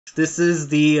This is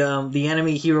the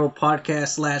AnimeHero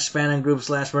podcast slash fandom group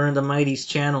slash MerlinTheMighy's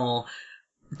channel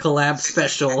collab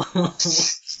special.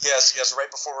 Yes,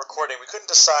 right before recording. We couldn't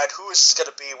decide who is going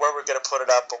to be, where we're going to put it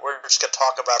up, but we're just going to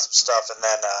talk about some stuff, and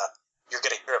then you're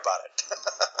going to hear about it.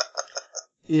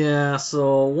 Yeah,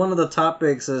 so one of the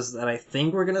topics is that I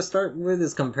think we're going to start with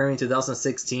is comparing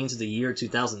 2016 to the year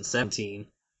 2017.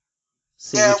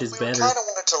 See which is we better. kind of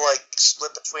wanted to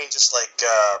split between just like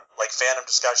fandom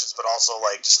discussions, but also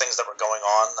just things that were going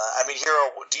on. I mean,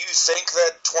 Hero, do you think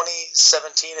that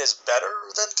 2017 is better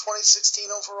than 2016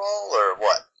 overall, or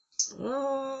what?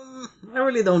 I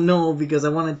really don't know because I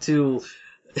wanted to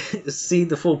see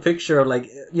the full picture of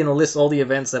list all the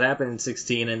events that happened in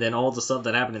 16 and then all the stuff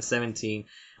that happened in 17.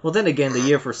 Well, then again, the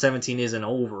year for 17 isn't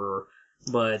over,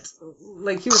 but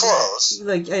here's close.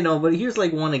 I know, but here's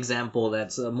one example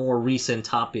that's a more recent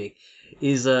topic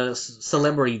is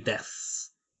celebrity deaths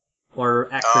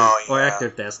or actor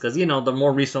deaths, because the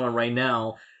more recent one right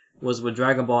now was with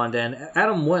Dragon Ball, and then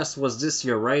Adam West was this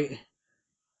year, right?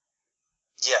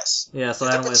 Yes. Yeah, so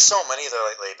there have been so many though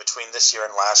lately between this year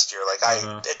and last year.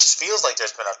 It just feels like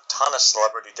there's been a ton of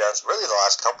celebrity deaths. Really, the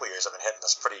last couple of years have been hitting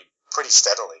us pretty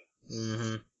steadily.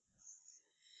 Mm-hmm.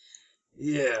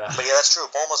 Yeah. But yeah, that's true.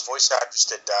 Bulma's voice actress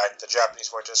did die. The Japanese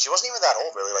voice actress. She wasn't even that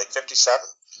old, really. 57.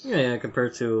 Yeah,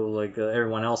 compared to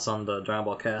everyone else on the Dragon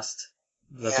Ball cast.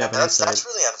 That's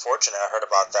really unfortunate. I heard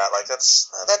about that.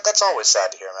 That's always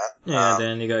sad to hear, man. Yeah,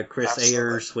 then you got Chris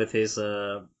Ayers with his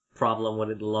problem with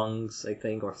his lungs, I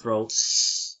think, or throat.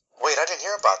 Wait, I didn't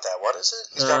hear about that. What is it?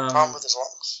 He's got a problem with his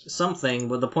lungs? Something,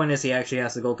 but the point is he actually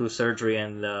has to go through surgery,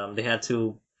 and they had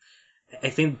to... I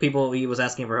think he was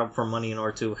asking for help for money in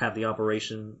order to have the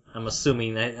operation. I'm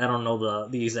assuming. I don't know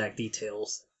the exact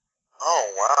details.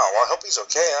 Oh, wow. Well, I hope he's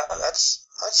okay. That's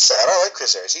sad. I like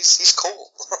Chris Ayers. He's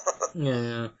cool.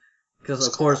 Yeah. Because,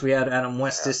 of course, we had Adam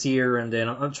West this year, and then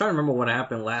I'm trying to remember what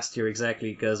happened last year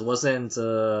exactly, because wasn't...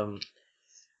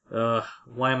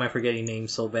 why am I forgetting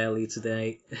names so badly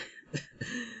today?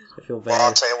 I feel bad. Well,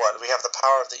 I'll tell you what. We have the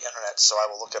power of the internet, so I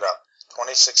will look it up.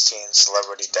 2016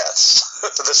 celebrity deaths.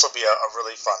 This will be a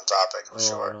really fun topic, I'm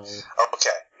sure. No.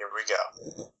 Okay, here we go.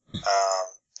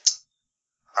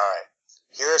 Alright.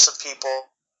 Here are some people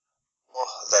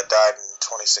that died in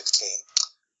 2016.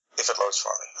 If it loads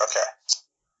for me. Okay.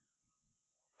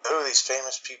 Who are these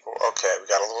famous people? Okay, we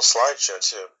got a little slideshow,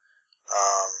 too.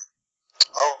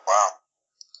 Oh, wow.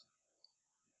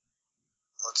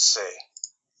 Let's see.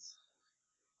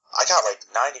 I got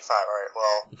 95. Alright,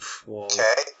 well,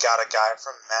 okay. Got a guy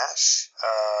from MASH.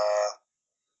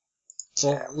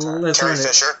 Carrie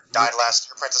Fisher died last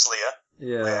year. Princess Leia.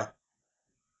 Yeah.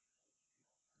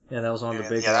 Yeah, that was one of the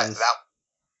big ones.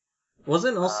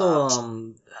 Wasn't also,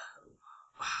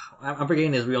 I'm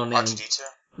forgetting his real name. R2-D2?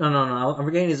 No, I'm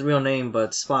forgetting his real name,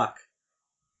 but Spock.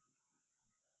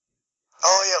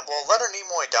 Oh, yeah, well, Leonard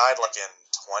Nimoy died in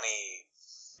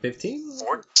 2015?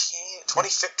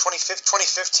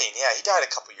 2015, yeah, he died a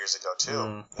couple years ago,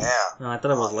 too. Yeah. No, I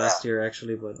thought it was last year,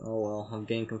 actually, but oh well, I'm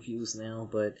getting confused now,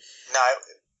 but... No,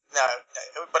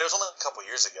 but it was only a couple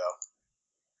years ago.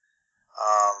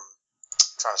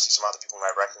 Trying to see some other people I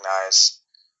might recognize.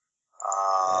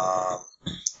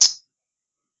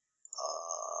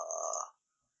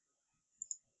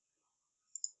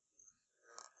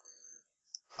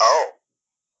 Oh.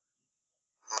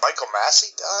 Michael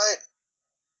Massey died?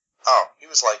 Oh, he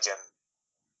was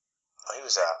he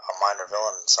was a minor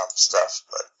villain in some stuff,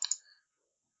 but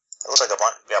it looks like a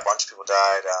bunch of people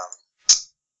died.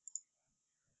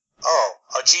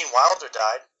 Gene Wilder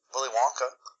died. Willy Wonka.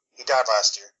 He died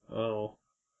last year. Oh.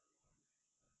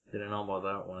 Didn't know about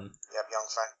that one. Yep, young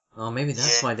Frank. Oh, maybe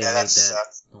that's why they made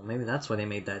that. Oh, maybe that's why they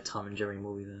made that Tom and Jerry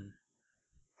movie then.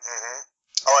 Mm-hmm.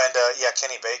 Oh, and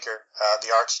Kenny Baker, the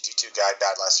R2-D2 guy,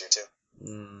 died last year too.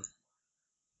 Hmm.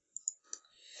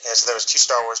 Yeah, so there was 2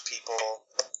 Star Wars people.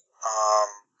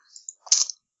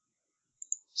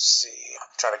 Let's see. I'm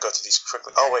trying to go through these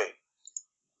quickly. Oh, wait.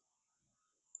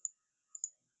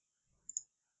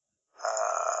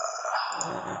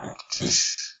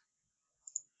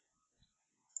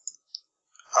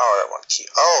 That one.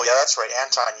 Oh, yeah, that's right.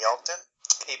 Anton Yelchin.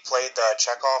 He played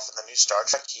Chekhov in the new Star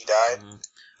Trek. He died.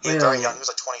 He was very young. He was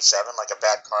 27, a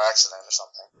bad car accident or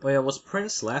something. Oh, yeah, was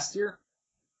Prince last year?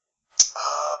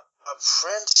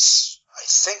 Prince, I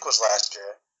think, was last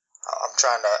year. I'm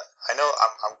trying to...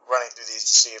 I'm running through these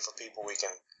to see for people we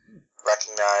can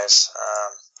recognize.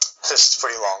 This is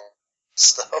pretty long.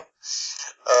 So,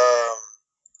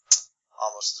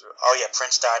 almost through. Oh, yeah,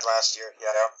 Prince died last year. Yeah.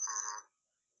 Mm-hmm.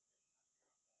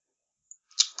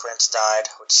 Prince died,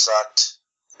 which sucked.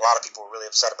 A lot of people were really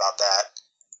upset about that.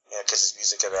 because his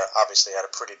music obviously had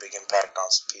a pretty big impact on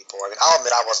some people. I mean, I'll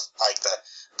admit I wasn't like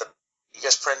the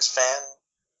biggest Prince fan.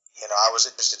 I was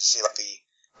interested to see like the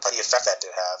effect that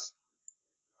did have.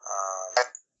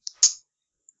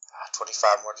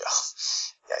 25 more.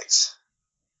 Yikes.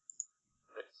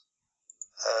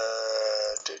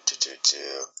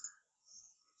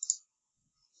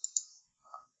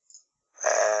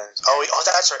 And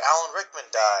that's right. Alan Rickman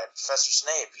died. Professor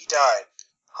Snape, he died.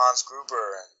 Hans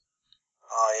Gruber, and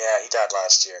he died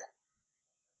last year.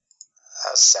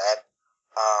 That was sad.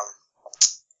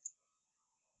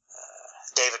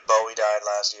 David Bowie died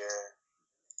last year.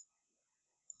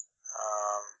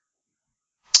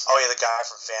 The guy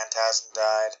from Phantasm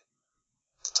died.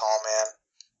 The tall man.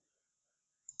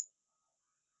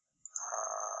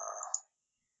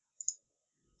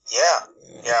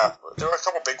 Yeah. There were a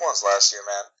couple big ones last year,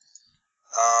 man.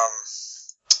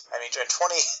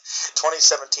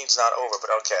 2017's not over, but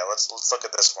okay, let's look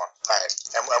at this one. All right,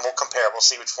 and we'll compare. We'll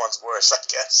see which one's worse, I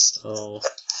guess. Oh. All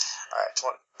right.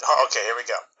 Okay, here we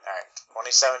go. All right,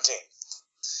 2017.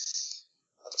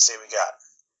 Let's see what we got.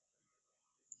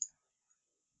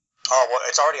 Oh, well,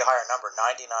 it's already a higher number,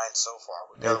 99 so far.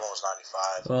 The other one was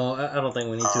 95. Well, I don't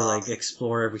think we need to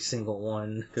explore every single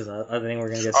one because I think we're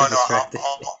gonna get too distracted.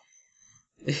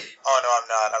 No, I'm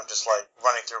not. I'm just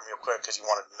running through them real quick because you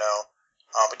wanted to know.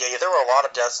 But yeah, there were a lot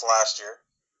of deaths last year,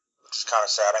 which is kind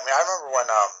of sad. I mean, I remember when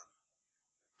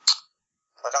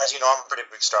as you know, I'm a pretty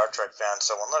big Star Trek fan,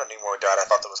 so when Leonard Nimoy died, I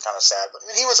thought that was kind of sad. But I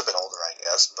mean, he was a bit older, I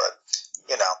guess. But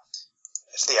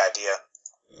it's the idea.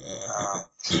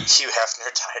 Hugh Hefner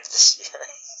died this year.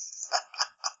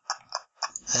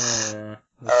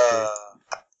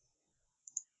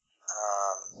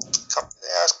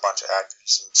 There's a bunch of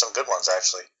actors, some good ones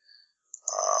actually.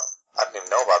 I didn't even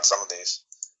know about some of these.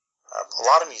 A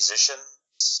lot of musicians.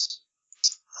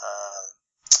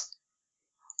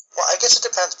 Well, I guess it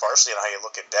depends partially on how you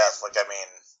look at death.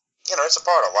 It's a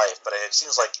part of life, but it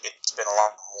seems like it's been a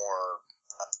lot more.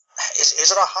 Is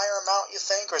it a higher amount, you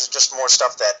think, or is it just more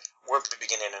stuff that we're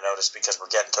beginning to notice because we're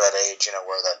getting to that age,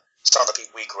 where some of the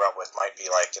people we grew up with might be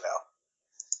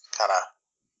kind of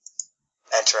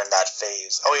entering that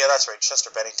phase. Oh yeah, that's right. Chester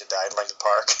Bennington died in Linkin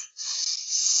Park.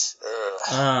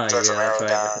 George Romero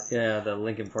died. Yeah, the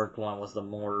Linkin Park one was the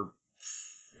more.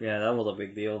 Yeah, that was a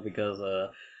big deal because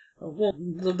the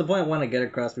point I want to get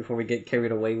across before we get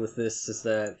carried away with this is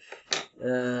that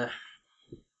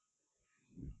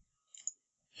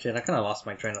shit, I kind of lost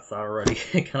my train of thought already.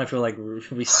 I kind of feel like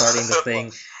restarting the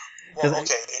thing. Well,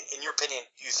 okay, in your opinion,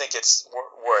 you think it's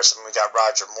worse? I mean, we got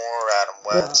Roger Moore, Adam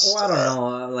West. Well, I don't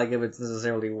know, if it's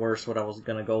necessarily worse what I was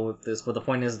going to go with this, but the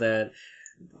point is that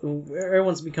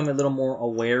everyone's becoming a little more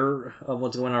aware of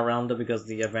what's going on around them because of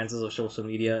the advances of social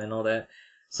media and all that.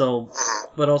 So,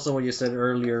 but also what you said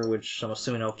earlier, which I'm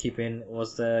assuming I'll keep in,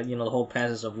 was the whole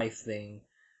passage of life thing,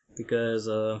 because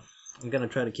I'm gonna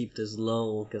try to keep this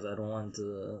low because I don't want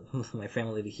my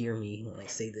family to hear me when I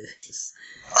say this.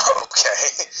 Okay.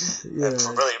 Yeah.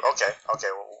 Really? Okay.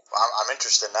 Well, I'm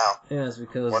interested now. Yeah, it's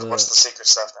because what's the secret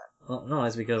stuff then? Well, no,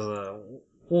 it's because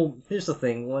well, here's the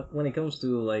thing. When it comes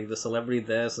to the celebrity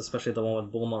deaths, especially the one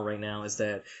with Bulma right now, is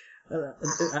that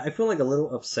I feel a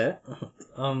little upset.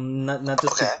 Not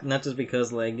just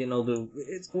because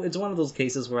it's one of those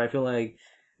cases where I feel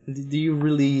do you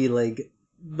really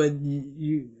but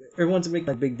everyone's making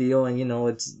a big deal and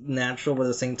it's natural, but at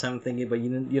the same time thinking, but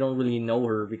you don't really know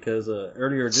her because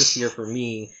earlier this year for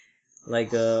me,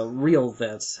 real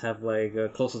deaths have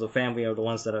close to the family are the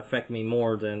ones that affect me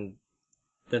more than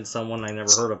someone I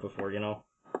never heard of before. Yeah,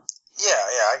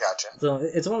 I gotcha. So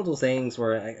it's one of those things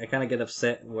where I kind of get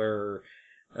upset where,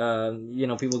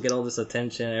 people get all this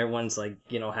attention. Everyone's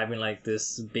having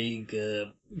this big,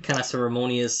 kind of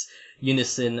ceremonious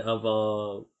unison of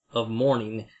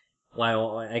mourning.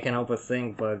 While I can't help but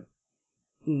think, but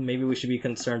maybe we should be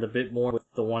concerned a bit more with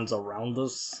the ones around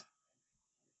us.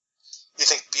 You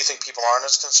think people aren't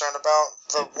as concerned about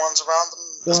the ones around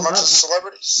them as much as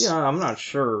celebrities? Yeah, I'm not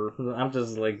sure. I'm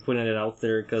just putting it out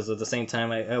there because at the same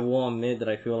time, I will admit that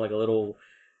I feel a little.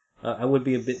 I would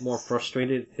be a bit more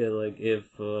frustrated if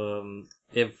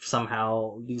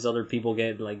somehow these other people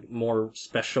get more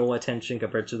special attention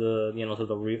compared to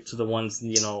to the ones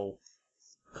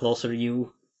closer to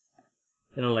you.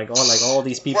 All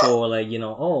these people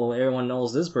everyone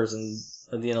knows this person,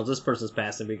 this person's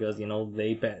passing because,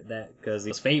 because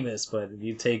he's famous, but if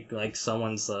you take,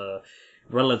 someone's,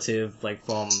 relative,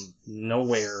 from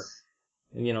nowhere,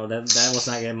 that was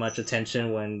not getting much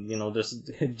attention when, there's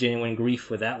genuine grief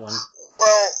with that one.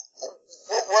 Well,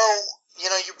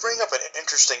 you bring up an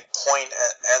interesting point,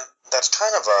 and that's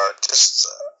kind of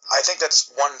I think that's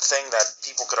one thing that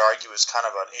people could argue is kind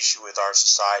of an issue with our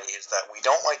society, is that we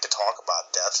don't like to talk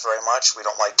about death very much. We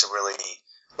don't like to really,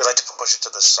 we like to push it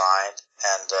to the side.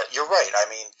 And you're right. I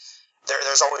mean,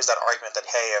 there's always that argument that,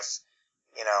 hey,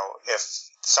 if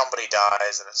somebody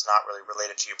dies and it's not really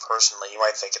related to you personally, you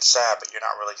might think it's sad, but it's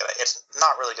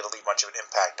not really gonna leave much of an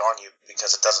impact on you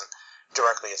because it doesn't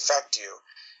directly affect you.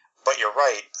 But you're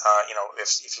right.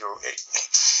 If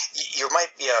you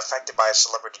might be affected by a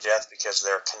celebrity death because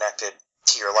they're connected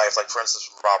to your life. Like, for instance,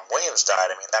 when Robin Williams died,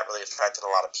 I mean, that really affected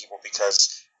a lot of people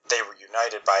because they were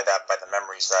united by the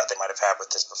memories that they might have had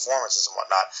with his performances and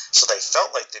whatnot. So they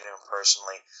felt like they knew him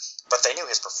personally, but they knew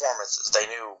his performances. They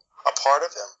knew a part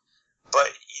of him. But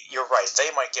you're right.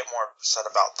 They might get more upset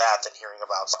about that than hearing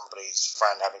about somebody's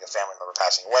friend having a family member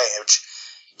passing away, which,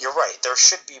 you're right. There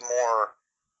should be more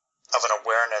of an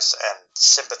awareness and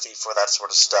sympathy for that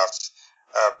sort of stuff,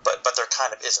 but there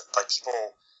kind of isn't. Like,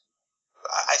 people,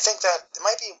 I think that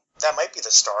might be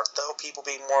the start, though. People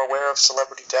being more aware of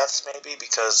celebrity deaths, maybe,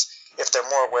 because if they're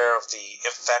more aware of the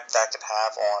effect that could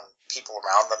have on people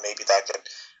around them, maybe that could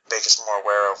make us more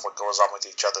aware of what goes on with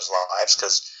each other's lives.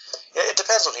 Because it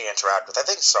depends on who you interact with. I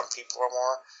think some people are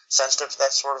more sensitive to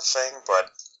that sort of thing,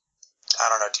 but I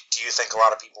don't know. Do you think a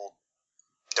lot of people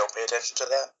don't pay attention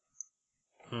to that?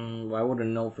 I wouldn't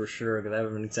know for sure, because I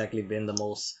haven't exactly been the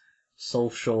most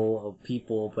social of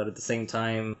people, but at the same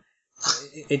time,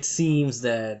 it seems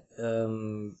that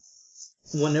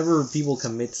whenever people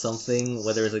commit something,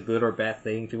 whether it's a good or bad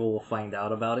thing, people will find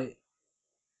out about it.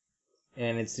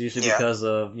 And it's usually because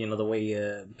of, the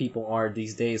way people are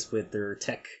these days with their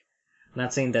tech. I'm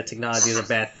not saying that technology is a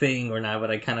bad thing or not,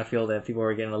 but I kind of feel that people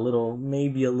are getting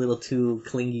maybe a little too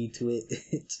clingy to it.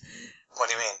 What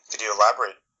do you mean? Could you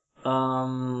elaborate?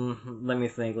 Let me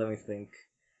think.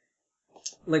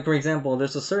 Like, for example,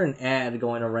 there's a certain ad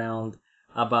going around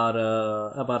about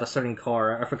a certain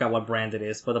car. I forgot what brand it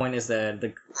is, but the point is that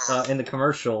in the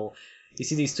commercial, you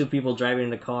see these two people driving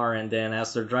in the car, and then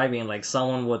as they're driving, like,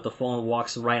 someone with the phone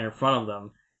walks right in front of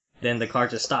them. Then the car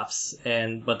just stops,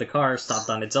 but the car stopped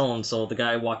on its own, so the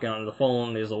guy walking on the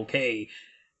phone is okay.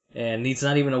 And he's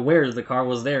not even aware that the car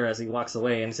was there as he walks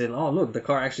away, and he said, "Oh, look, the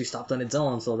car actually stopped on its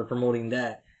own," so they're promoting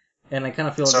that. And I kind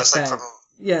of feel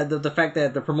the fact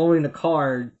that they're promoting the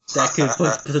car that could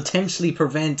potentially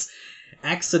prevent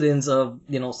accidents of,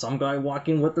 some guy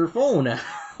walking with their phone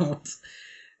out.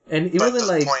 And it wasn't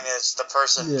like... the point is, the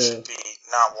person should be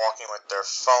not walking with their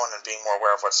phone and being more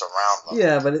aware of what's around them.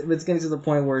 Yeah, but it's getting to the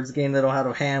point where it's getting a little out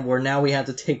of hand, where now we have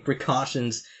to take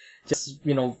precautions just,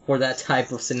 for that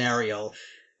type of scenario.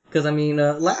 Because, I mean,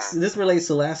 this relates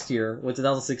to last year, with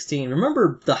 2016.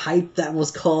 Remember the hype that was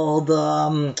called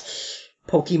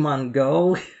Pokemon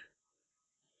Go?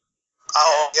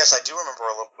 Oh, yes, I do remember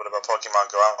a little bit about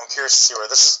Pokemon Go. I'm curious to see where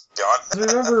this is going.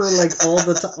 Remember, like,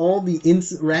 all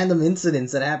the random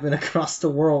incidents that happened across the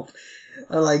world.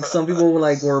 Like, some people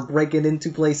were breaking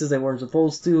into places they weren't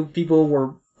supposed to. People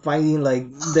were finding, like,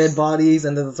 dead bodies.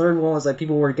 And then the third one was, like,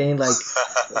 people were getting, like,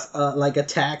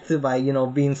 attacked by,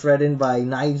 being threatened by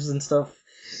knives and stuff.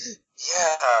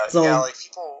 Yeah, like,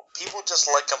 people just,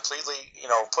 like, completely,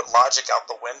 put logic out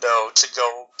the window to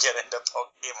go get into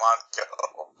Pokemon Go.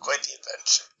 Quite the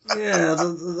adventure. Yeah,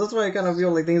 that's why I kind of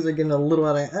feel like things are getting a little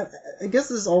out of... I guess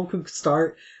this all could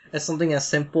start as something as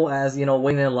simple as,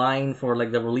 waiting in line for,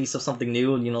 like, the release of something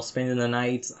new, spending the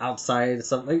night outside,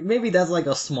 something. Like, maybe that's, like,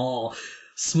 a small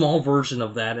version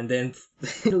of that, and then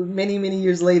many, many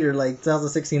years later, like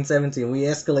 2016, 17, we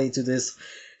escalate to this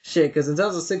shit, because in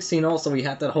 2016 also we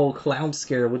had that whole clown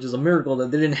scare, which is a miracle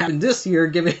that didn't happen this year,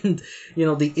 given,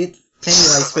 the It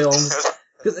Pennywise films.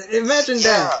 Because imagine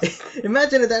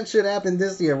imagine if that shit happened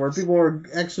this year, where people were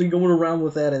actually going around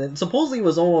with that, and it supposedly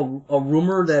was all a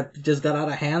rumor that just got out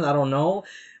of hand, I don't know,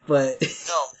 but...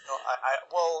 No,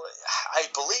 I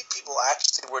believe people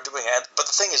actually were doing it, but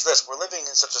the thing is this, we're living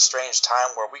in such a strange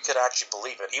time where we could actually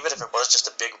believe it, even if it was just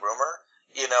a big rumor,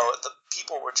 the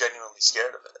people were genuinely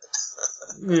scared of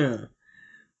it. Yeah.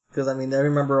 Because, I mean, I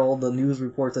remember all the news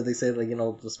reports that they said, like,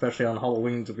 especially on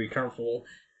Halloween, to be careful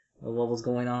of what was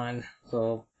going on.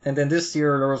 So, and then this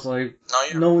year there was, like,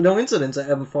 no incidents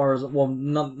as far as,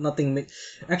 nothing,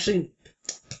 actually,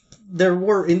 there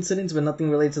were incidents, but nothing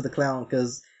related to the clown,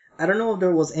 because I don't know if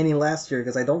there was any last year,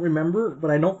 because I don't remember, but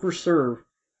I know for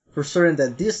certain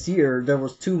that this year there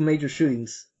was 2 major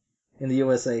shootings in the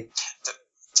USA.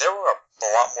 There were a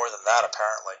lot more than that,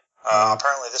 apparently.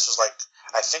 Apparently this was like,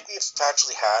 I think we've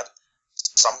actually had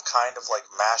some kind of, like,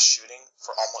 mass shooting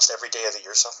for almost every day of the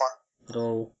year so far.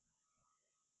 Oh.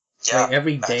 Yeah. Like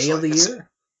every day of the year?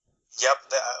 Yep,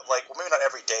 like, well, maybe not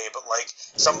every day, but, like,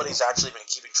 somebody's actually been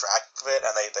keeping track of it,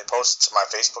 and they post to my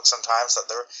Facebook sometimes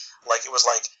that they're, like, it was,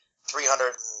 like,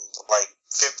 300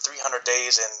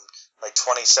 days in, like,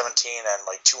 2017 and,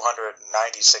 like,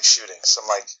 296 shootings. I'm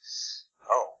like,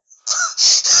 oh.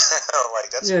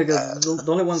 Like, that's yeah, bad. because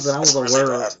the only ones that I was That's aware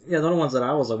really of, the only ones that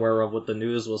I was aware of with the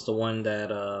news was the one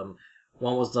that,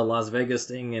 one was the Las Vegas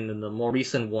thing, and then the more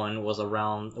recent one was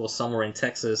somewhere in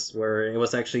Texas, where it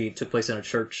was actually took place in a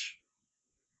church.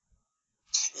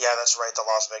 Yeah, that's right, the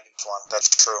Las Vegas one. That's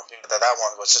true. That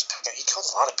one was just picking. He killed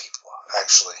a lot of people,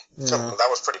 actually. Yeah. That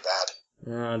was pretty bad.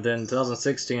 Yeah, and then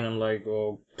 2016, I'm like,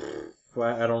 well,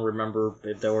 I don't remember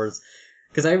if there was...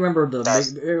 Because I remember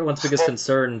everyone's biggest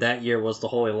concern that year was the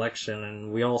whole election,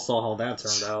 and we all saw how that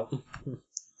turned out.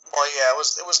 Well, yeah, it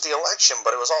was the election,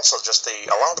 but it was also just a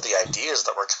lot of the ideas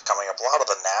that were coming up, a lot of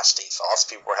the nasty thoughts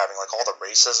people were having, like all the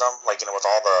racism, like, you know, with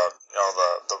all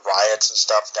the riots and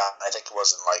stuff down, I think it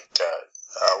was in, like,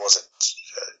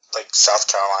 like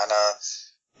South Carolina,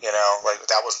 you know, like,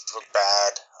 that was really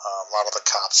bad, a lot of the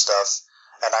cop stuff,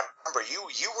 and I remember you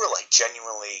were, like,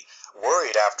 genuinely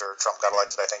worried after Trump got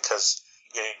elected, I think, because,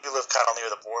 you know, you live kind of near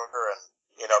the border, and,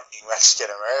 you know, being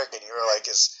Mexican-American, you were like,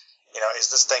 is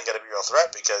this thing going to be a real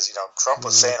threat? Because, you know, Trump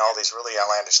was saying all these really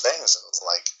outlandish things, and it was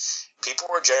like,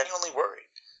 people were genuinely worried.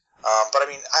 But,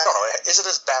 I mean, I don't know, is it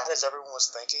as bad as everyone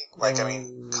was thinking? Like, I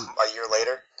mean, a year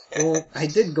later? Well, I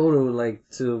did go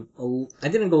I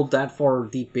didn't go that far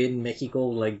deep in Mexico,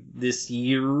 like, this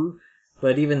year,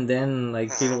 but even then,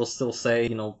 like, people will still say,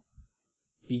 you know,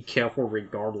 be careful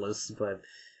regardless, but...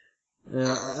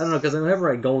 I don't know, because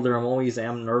whenever I go there,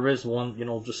 I'm nervous,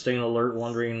 just staying alert,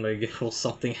 wondering, like, will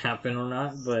something happen or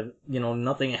not, but, you know,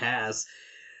 nothing has.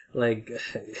 Like,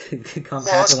 come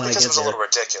happen when I get there. Because it was a little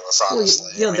ridiculous, honestly.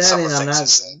 Well, you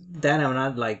know, I'm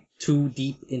not, like, too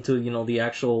deep into, you know, the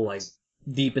actual, like,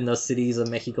 deep in the cities of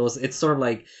Mexico. It's sort of,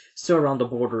 like, still around the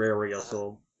border area,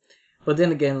 so... But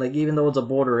then again, like, even though it's a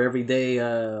border every day,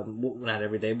 not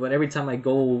every day, but every time I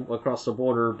go across the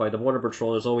border by the border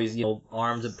patrol, there's always, you know,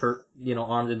 armed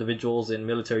individuals in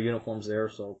military uniforms there,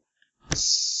 so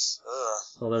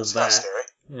there's that. Scary.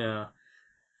 Yeah.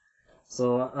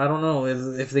 So, I don't know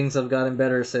if things have gotten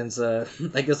better since, I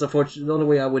guess the only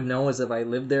way I would know is if I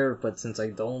lived there, but since I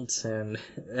don't, and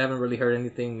I haven't really heard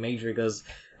anything major, because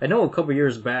I know a couple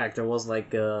years back there was,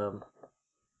 like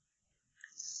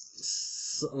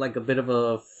a bit of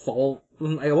a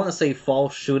I want to say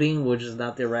false shooting, which is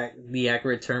not the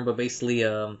accurate term, but basically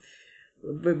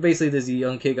this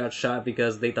young kid got shot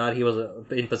because they thought he was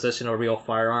in possession of a real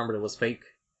firearm, but it was fake.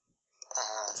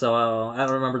 So I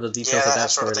don't remember the details of that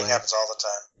sort of thing happens all the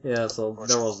time. Yeah, so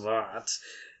there was that.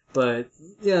 But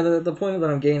yeah, the point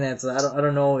that I'm getting at is I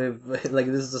don't know if like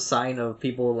this is a sign of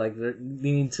people like they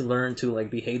need to learn to like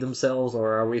behave themselves,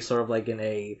 or are we sort of like in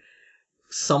a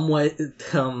somewhat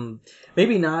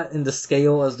maybe not in the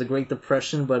scale as the Great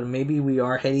Depression, but maybe we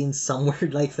are heading somewhere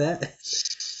like that.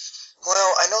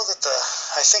 Well, I know that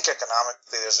I think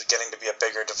economically there's getting to be a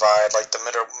bigger divide. Like the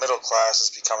middle class is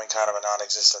becoming kind of a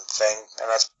non-existent thing, and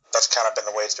that's kind of been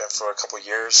the way it's been for a couple of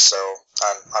years. So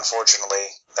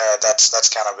unfortunately,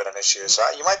 that's kind of been an issue. So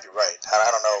you might be right.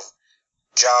 I don't know.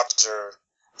 Jobs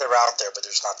they're out there, but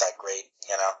they're just not that great,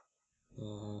 you know.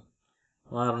 Mm-hmm.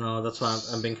 Well, I don't know. That's why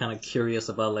I'm being kind of curious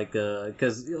about, like,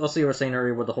 because also you were saying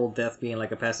earlier with the whole death being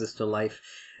like a passage to life.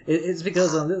 It's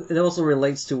because it also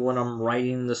relates to when I'm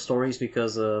writing the stories,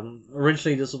 because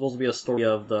originally this was supposed to be a story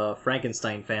of the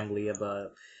Frankenstein family,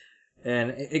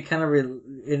 and it kind of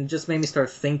it just made me start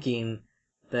thinking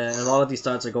that a lot of these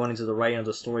thoughts are going into the writing of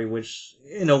the story, which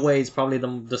in a way is probably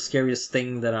the scariest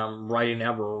thing that I'm writing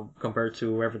ever compared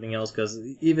to everything else, because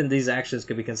even these actions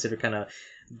could be considered kind of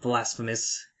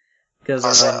blasphemous.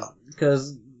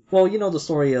 Because, well, you know the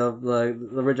story of the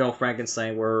original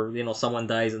Frankenstein, where, you know, someone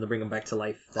dies and they bring him back to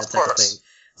life, that type of thing.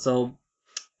 So,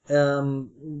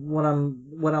 what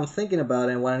I'm thinking about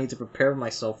and what I need to prepare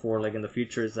myself for, like, in the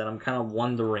future, is that I'm kind of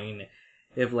wondering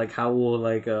if, like, how will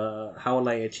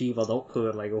I achieve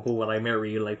adulthood, like, who will I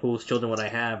marry, like, whose children would I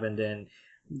have, and then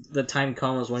the time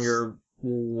comes when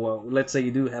let's say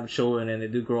you do have children and they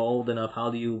do grow old enough,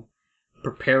 how do you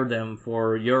prepare them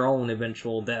for your own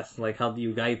eventual death? Like, how do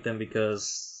you guide them?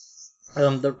 Because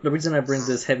the reason I bring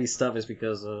this heavy stuff is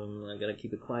because I gotta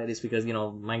keep it quiet, is because, you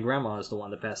know, my grandma is the one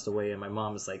that passed away and my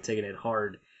mom is like taking it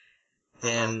hard,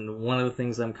 and one of the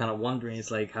things I'm kind of wondering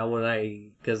is like, how would I,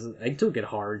 because I took it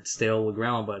hard still with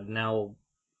grandma, but now,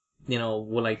 you know,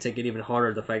 will I take it even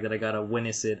harder, the fact that I gotta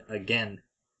witness it again?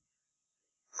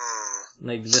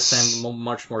 Like, this time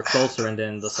much more closer, and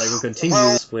then the cycle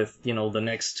continues with, you know, the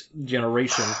next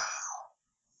generation.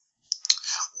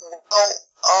 Well,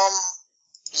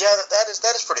 Yeah, that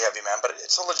is pretty heavy, man. But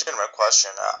it's a legitimate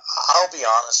question. I'll be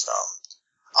honest.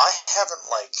 I haven't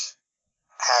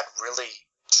had really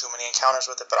too many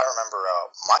encounters with it, but I remember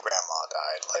my grandma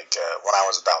died when I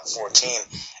was about 14,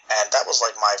 and that was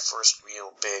my first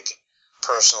real big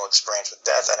personal experience with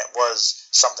death, and it was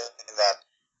something that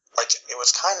it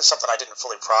was kind of something I didn't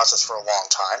fully process for a long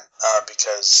time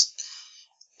because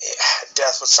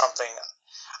death was something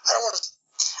I don't want to.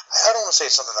 I don't want to say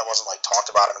it's something that wasn't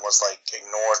talked about and was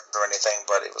ignored or anything,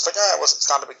 but it was it's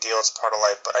not a big deal. It's a part of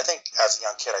life. But I think as a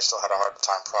young kid, I still had a hard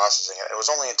time processing it. It was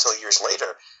only until years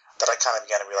later that I kind of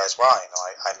began to realize, wow,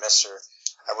 I miss her.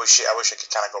 I wish I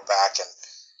could kind of go back and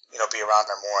be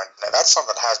around her more. And that's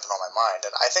something that has been on my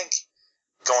mind. And I think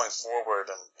going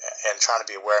forward and trying to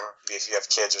be aware, maybe if you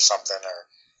have kids or something,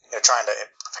 or trying to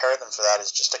prepare them for that,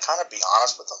 is just to kind of be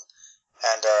honest with them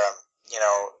and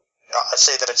I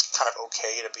say that it's kind of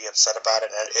okay to be upset about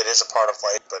it, and it is a part of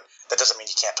life, but that doesn't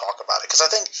mean you can't talk about it. Because I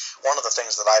think one of the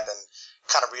things that I've been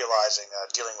kind of realizing,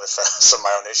 dealing with some of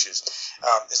my own issues,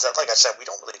 is that, like I said, we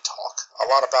don't really talk a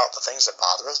lot about the things that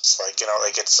bother us. It's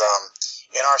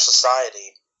in our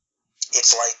society,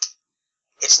 it's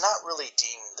it's not really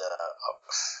deemed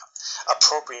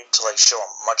appropriate to show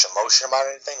much emotion about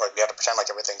anything. We have to pretend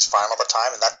everything's fine all the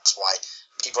time, and that's why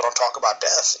people don't talk about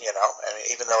death, I mean,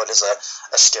 even though it is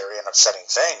a scary and upsetting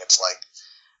thing, it's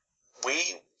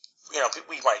we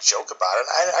might joke about it.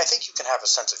 I think you can have a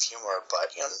sense of humor,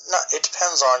 but, it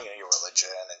depends on, your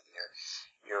religion and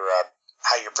your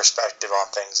how your perspective on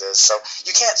things is. So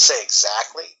you can't say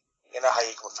exactly, how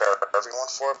you can prepare everyone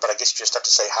for it, but I guess you just have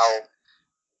to say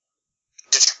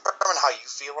determine how you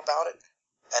feel about it.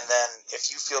 And then if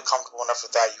you feel comfortable enough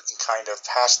with that, you can kind of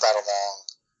pass that along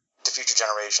to future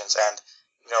generations, and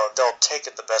they'll take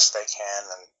it the best they can,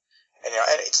 and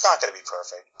it's not going to be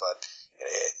perfect, but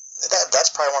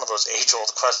that's probably one of those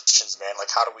age-old questions, man.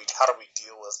 How do we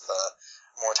deal with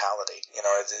mortality?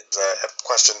 It's a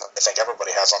question that I think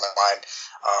everybody has on their mind,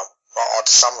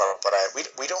 to some level, but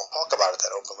we don't talk about it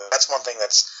that openly. That's one thing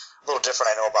that's a little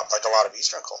different. I know about a lot of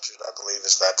Eastern cultures, I believe,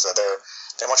 is that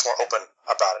they're much more open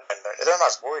about it, and they're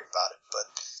not as worried about it, but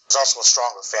there's also a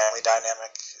stronger family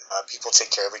dynamic. People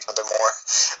take care of each other more.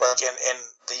 In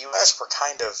the U.S., we're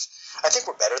I think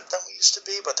we're better than we used to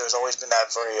be, but there's always been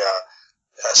that very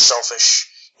selfish,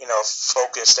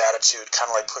 focused attitude, kind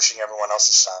of pushing everyone else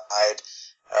aside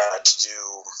to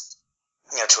do,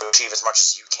 to achieve as much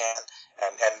as you can.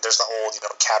 And there's the old,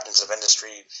 captains of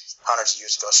industry hundreds of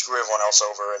years ago screw everyone else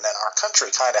over, and then our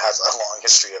country kind of has a long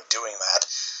history of doing that.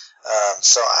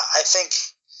 So I think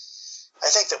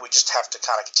that we just have to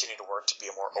kind of continue to work to be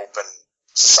a more open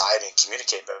society and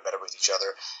communicate better with each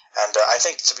other. And I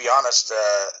think, to be honest,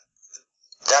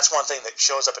 that's one thing that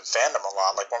shows up in fandom a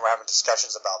lot. When we're having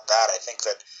discussions about that, I think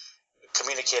that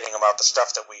communicating about the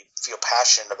stuff that we feel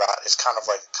passionate about is kind of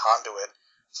like a conduit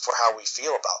for how we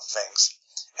feel about things.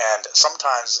 And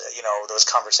sometimes, those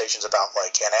conversations about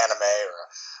an anime or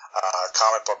a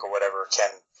comic book or whatever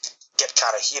can get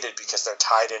kind of heated because they're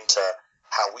tied into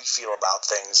how we feel about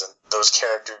things and those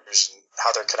characters and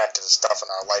how they're connected to stuff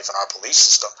in our life and our belief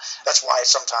system. That's why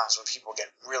sometimes when people get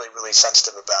really, really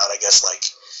sensitive about, I guess,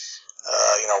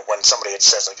 when somebody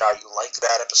says, oh, you like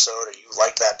that episode or you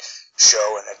like that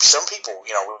show, and some people,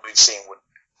 we've seen would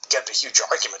get into huge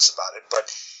arguments about it, but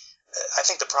I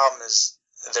think the problem is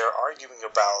they're arguing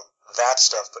about that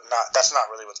stuff, but that's not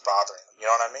really what's bothering them. You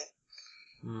know what I mean?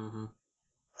 Mm-hmm.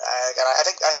 And I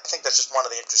think that's just one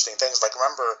of the interesting things.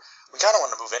 Remember, we kind of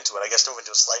want to move into it. I guess to move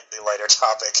into a slightly lighter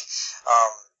topic.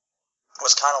 It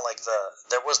was kind of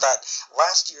there was that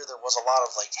last year. There was a lot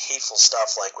of hateful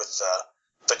stuff, with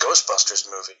the Ghostbusters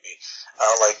movie.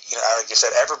 Like you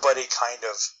said, everybody kind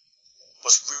of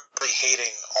was really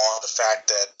hating on the fact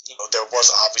that there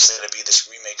was obviously going to be this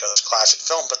remake of this classic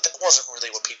film, but that wasn't really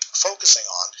what people were focusing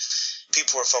on.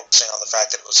 People were focusing on the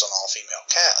fact that it was an all-female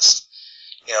cast.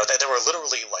 That there were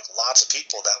literally lots of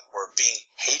people that were being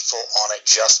hateful on it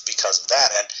just because of that,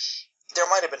 and there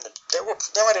might have been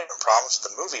problems with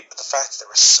the movie, but the fact that there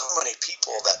were so many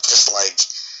people that just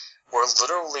were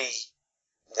literally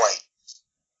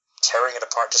tearing it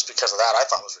apart just because of that, I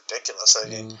thought was ridiculous. I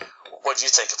mean, what do you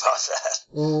think about that?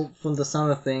 Well, from the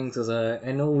sound of things, as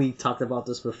I know we talked about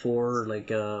this before,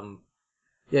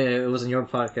 yeah, it was in your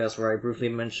podcast where I briefly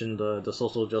mentioned the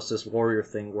social justice warrior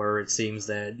thing, where it seems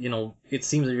that, it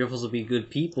seems that you're supposed to be good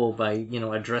people by,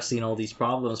 addressing all these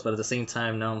problems, but at the same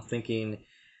time, now I'm thinking,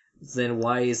 then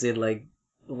why is it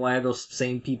why are those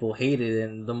same people hated?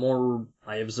 And the more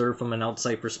I observe from an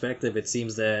outside perspective, it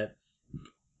seems that,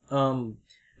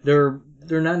 they're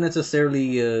not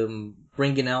necessarily,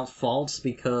 bringing out faults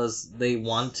because they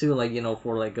want to, like,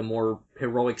 for like a more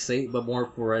heroic sake, but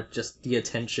more for just the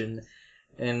attention.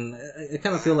 And I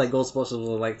kind of feel like Ghostbusters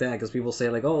was like that, because people say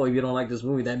like, oh, if you don't like this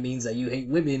movie, that means that you hate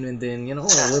women, and then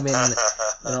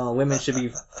women should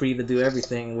be free to do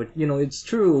everything. Which it's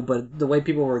true, but the way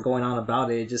people were going on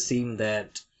about it just seemed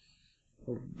that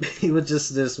it was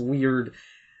just this weird,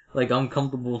 like,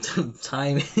 uncomfortable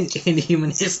time in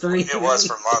human history. It was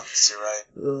for months. You're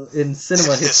right. In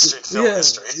cinema history, film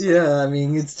history. Yeah. I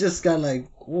mean, it's just got like,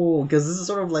 whoa, because this is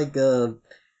sort of like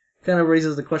kind of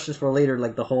raises the questions for later,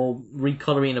 like the whole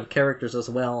recoloring of characters as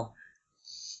well.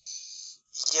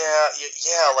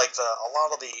 Yeah, like a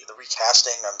lot of the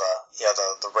recasting and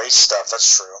the race stuff.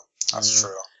 That's true. That's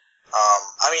true.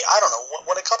 I mean, I don't know,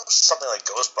 when it comes to something like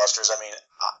Ghostbusters. I mean,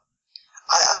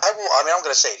 I will. I mean, I'm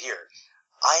going to say it here.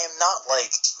 I am not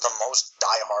like the most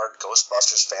diehard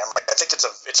Ghostbusters fan. Like, I think it's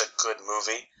a good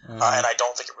movie, and I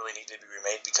don't think it really needed to be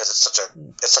remade because it's such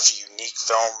a unique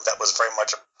film that was very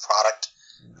much a product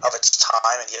of its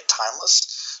time and yet timeless.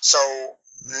 So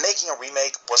making a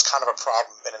remake was kind of a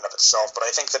problem in and of itself, but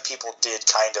I think that people did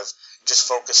kind of just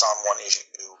focus on one issue,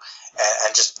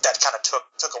 and just that kind of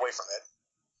took away from it.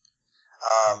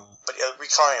 But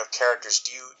recoloring of characters,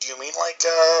 do you mean like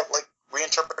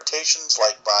reinterpretations,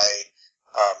 like by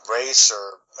race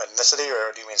or ethnicity,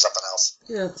 or do you mean something else?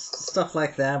 Yeah, stuff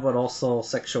like that, but also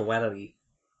sexuality.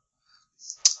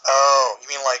 Oh, you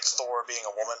mean like Thor being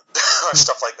a woman or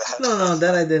stuff like that? No,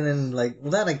 that I didn't like.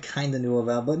 Well, that I kind of knew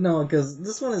about, but no, because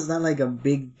this one is not like a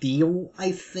big deal,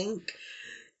 I think.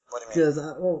 What do you mean?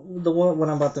 Because what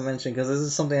I'm about to mention, because this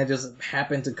is something I just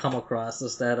happened to come across,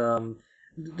 is that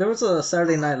there was a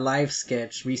Saturday Night Live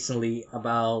sketch recently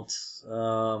about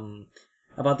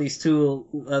these two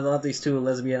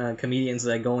lesbian comedians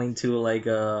that go into like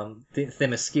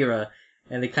Themyscira,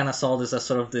 and they kind of saw this as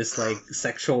sort of this like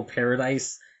sexual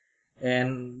paradise.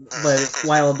 But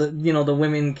while the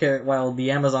women while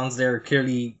the Amazons there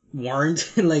clearly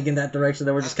weren't like in that direction,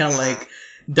 they were just kind of like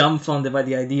dumbfounded by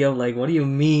the idea of like, what do you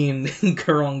mean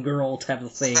girl on girl type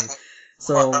of thing.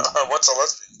 So what's a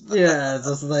lesbian? Yeah, it's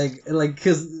just like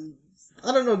because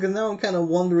I don't know, because now I'm kind of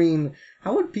wondering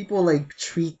how would people like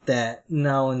treat that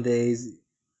nowadays.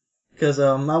 Because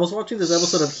I was watching this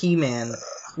episode of He-Man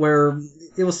where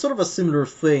it was sort of a similar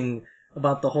thing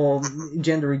about the whole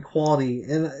gender equality,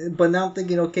 but now I'm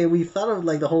thinking, okay, we thought of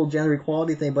like the whole gender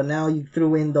equality thing, but now you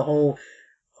threw in the whole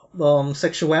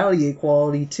sexuality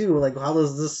equality too. Like, how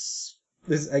does this?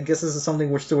 I guess this is something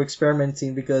we're still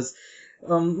experimenting, because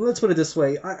let's put it this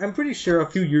way: I'm pretty sure a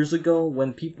few years ago,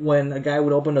 when a guy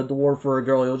would open a door for a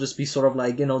girl, it'll just be sort of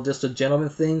like just a gentleman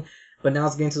thing. But now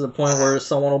it's getting to the point where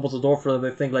someone opens the door for them,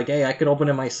 they think like, hey, I could open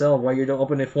it myself. Why you don't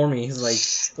open it for me? He's like,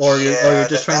 or you're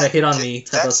just trying to hit on me.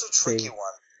 That's a tricky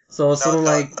one. So it's sort of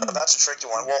like, that's a tricky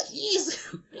one. Well,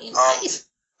 nice.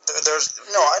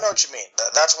 I know what you mean.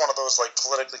 That's one of those like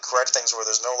politically correct things where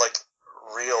there's no like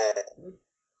real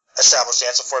established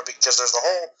answer for it, because there's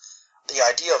the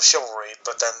idea of chivalry,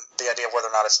 but then the idea of whether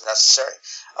or not it's necessary.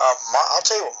 I'll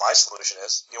tell you what my solution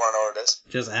is. You want to know what it is?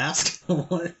 Just ask. What?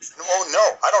 Well, no,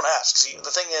 I don't ask. See,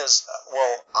 the thing is,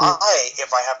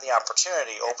 if I have the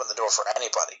opportunity, open the door for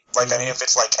anybody. Like, I mean, if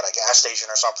it's like at a gas station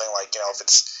or something, like, if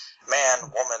it's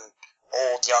man, woman,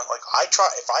 old, young, like,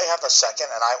 if I have a second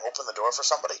and I open the door for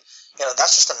somebody,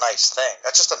 that's just a nice thing.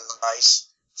 That's just a nice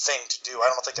thing to do. I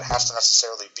don't think it has to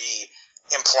necessarily be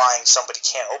implying somebody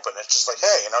can't open it. It's just like,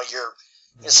 hey,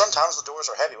 sometimes the doors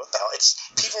are heavy. What the hell?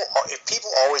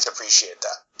 People always appreciate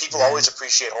that. People always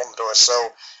appreciate holding the doors.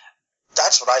 So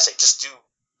that's what I say. Just do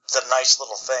the nice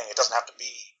little thing. It doesn't have to be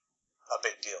a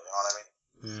big deal. You know what I mean?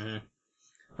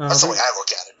 Mm-hmm. That's the way I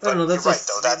look at it. But I don't know, that's you're right,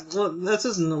 though. That's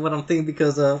just what I'm thinking,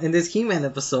 because in this He-Man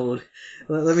episode,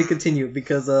 let me continue,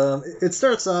 because it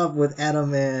starts off with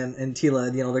Adam and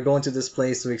Tila. They're going to this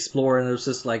place to explore, and there's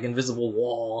this like invisible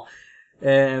wall.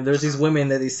 And there's these women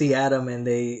that they see Adam, and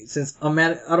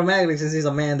automatically, since he's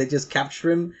a man, they just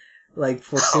capture him, like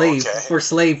for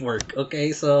slave work.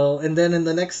 Okay, so, and then in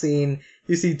the next scene,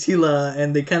 you see Tila,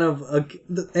 and they kind of,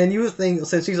 and you would think,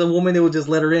 since she's a woman, they would just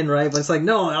let her in, right? But it's like,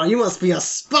 no, you must be a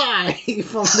spy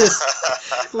from this,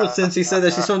 since she said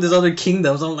that she's from this other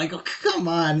kingdom. So I'm like, oh, come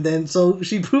on. Then, so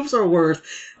she proves her worth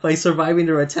by surviving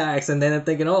their attacks, and then I'm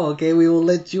thinking, oh, okay, we will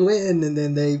let you in, and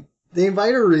then they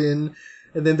invite her in.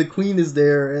 And then the queen is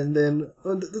there, and then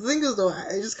the thing is, though,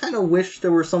 I just kind of wish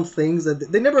there were some things that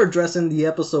they never addressed in the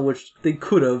episode, which they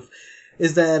could have.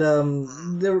 Is that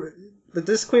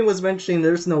this queen was mentioning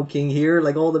there's no king here,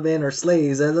 like all the men are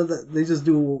slaves, and they just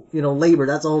do, labor,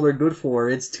 that's all they're good for.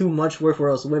 It's too much work for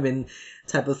us women,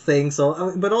 type of thing.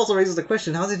 So, but also raises the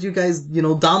question, how did you guys,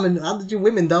 how did you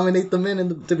women dominate the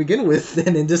men to begin with,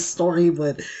 then in this story?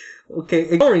 But, okay,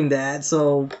 ignoring that,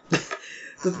 so,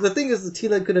 the thing is,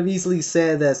 Tila could have easily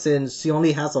said that since she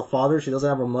only has a father, she doesn't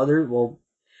have a mother, well,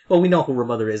 we know who her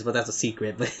mother is, but that's a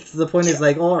secret. But the point is,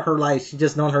 like, all her life, she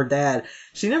just known her dad.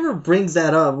 She never brings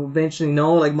that up, mentioning,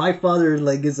 no, like, my father,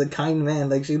 like, is a kind man.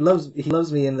 Like, he loves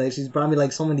me, and, like, she's brought me,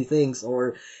 like, so many things.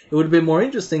 Or it would have been more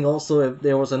interesting, also, if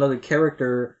there was another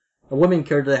character, a woman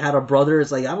character that had a brother.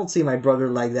 It's like, I don't see my brother,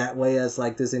 like, that way as,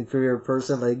 like, this inferior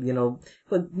person, like,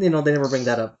 but, they never bring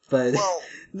that up. But Well,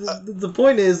 the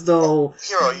point is, though...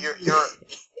 Hero, you're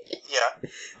yeah.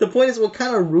 The point is, what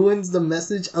kind of ruins the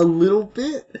message a little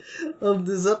bit of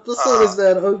this episode is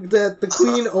that the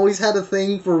queen always had a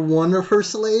thing for one of her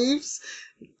slaves,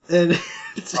 and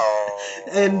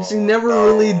and she never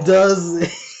really does.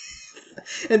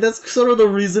 And that's sort of the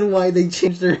reason why they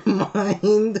changed their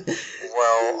mind.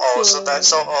 Well, so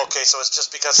it's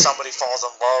just because somebody falls in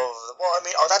love. Well, I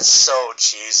mean, that's so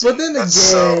cheesy. But then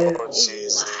that's again, so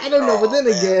cheesy. I don't know. But then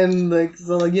again, like,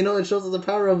 it shows that the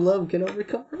power of love can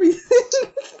overcome everything.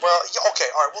 Well, okay,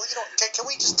 all right. Well, can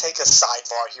we just take a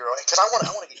sidebar here? Because I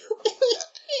want to get your opinion on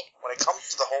that. When it comes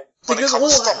to the whole, the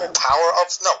whole power of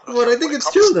Well, I think it's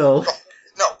true though.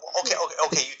 No, okay.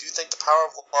 You do think the power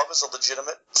of love is a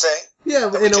legitimate thing? Yeah,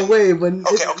 but in a way, but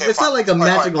it's not like a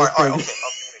magical thing.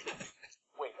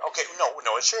 Wait, okay, no,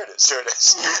 it sure is.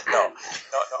 No,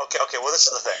 okay, well, this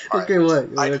is the thing. Okay, what?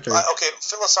 Okay,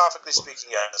 philosophically speaking,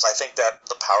 yes, I think that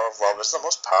the power of love is the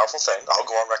most powerful thing. I'll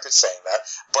go on record saying that.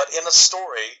 But in a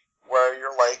story where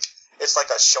you're like, it's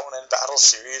like a shonen battle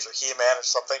series or He-Man or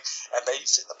something, and they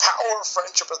say the power of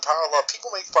friendship or the power of love, people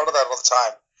make fun of that all the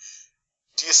time.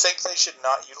 Do you think they should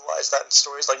not utilize that in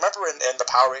stories? Like, remember in the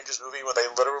Power Rangers movie where they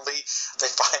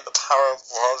find the power of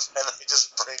love and they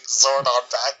just bring Zordon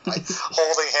back by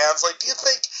holding hands? Like, do you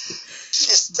think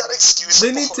is that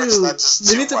excusable?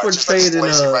 They need to portray it in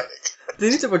a... They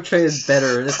need to portray it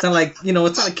better. It's not like,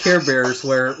 it's not like Care Bears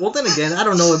where... Well, then again, I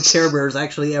don't know if Care Bears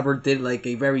actually ever did, like,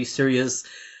 a very serious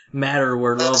matter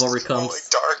where love overcomes... Really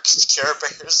dark Care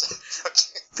Bears.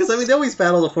 Because, I mean, they always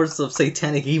battle the forces of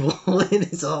satanic evil, and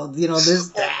it's all,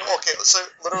 there's that. Okay, so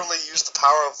literally use the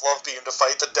power of love beam to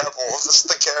fight the devil. This is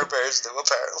the Care Bears do,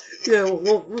 apparently. Yeah,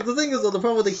 well, the thing is, though, the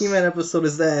problem with the He-Man episode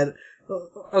is that,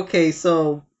 okay,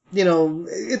 so,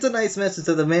 it's a nice message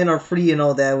that the men are free and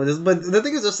all that with this, but the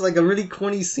thing is just, like, a really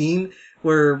corny scene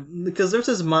where, because there's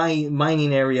this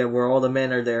mining area where all the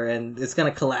men are there, and it's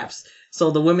gonna collapse. So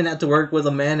the women have to work with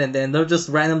the men, and then they're just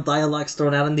random dialogues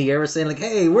thrown out in the air saying, like,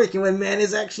 hey, working with men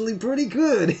is actually pretty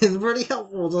good. It's pretty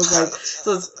helpful. So it's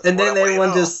like, and then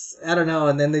everyone just, I don't know,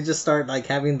 and then they just start, like,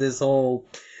 having this whole,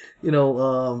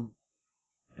 so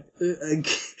I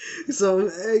guess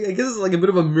it's like a bit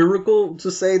of a miracle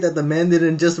to say that the men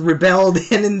didn't just rebel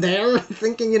then and there,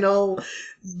 thinking,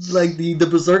 like the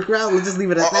Berserk route, we'll just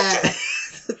leave it at that.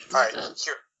 Alright,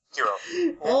 Hero.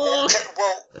 Well,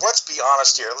 let's be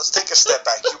honest here. Let's take a step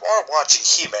back. You are watching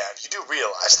He-Man. You do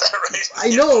realize that, right?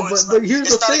 I know, but here's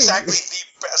the thing. It's not exactly the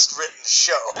best written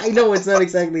show. I know it's not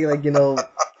exactly, like,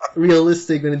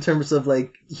 realistic in terms of,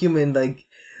 like, human, like,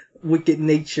 wicked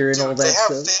nature and all that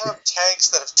stuff. They have tanks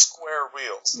that have square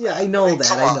wheels. Yeah, I know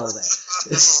that.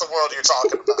 This is the world you're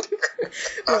talking about here.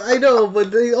 I know,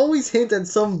 but they always hint at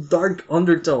some dark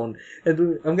undertone.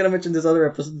 And I'm gonna mention this other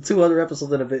episode, 2 other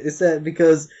episodes in a bit. It's that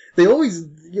because they always,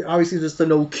 obviously just a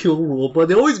no-kill rule, but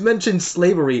they always mention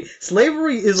slavery.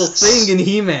 Slavery is a thing in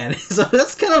He-Man. So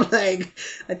that's kind of like,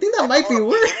 I think that might be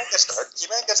worse.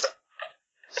 He-Man gets that.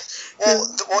 Well,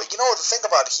 the thing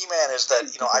about He-Man is that,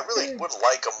 I really would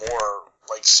like a more,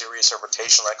 like, serious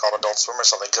interpretation like called Adult Swim or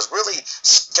something, because really,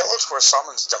 Skeletor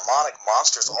summons demonic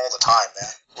monsters all the time,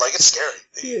 man. Like, it's scary.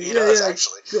 He does,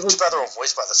 actually. Too bad they're all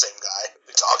voiced by the same guy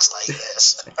who talks like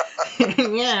this.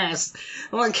 Yes.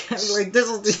 Like, this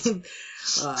is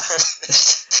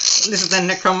this is the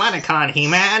Necromonicon,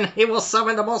 He-Man. It will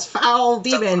summon the most foul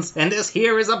demons, and this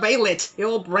here is a Baylet. It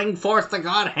will bring forth the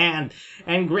God Hand,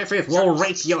 and Griffith will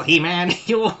rape you, He-Man.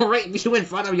 He will rape you in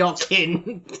front of your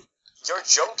kin. You're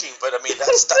joking, but I mean,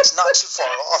 that's not too far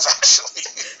off, actually.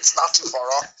 It's not too far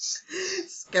off.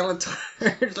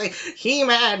 Skeletor, like,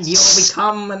 He-Man, you will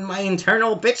become my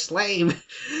internal bitch slave.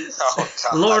 Oh,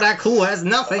 God. Lord Aku has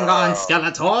nothing on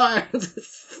Skeletor.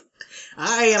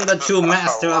 I am the true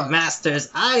master of masters.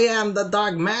 I am the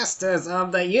dark masters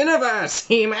of the universe,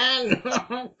 He-Man.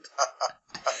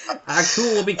 Aku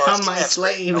will become my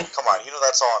slave. No, come on, you know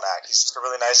that's all an act. He's just a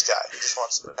really nice guy. He just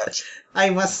wants some attention. I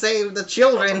must save the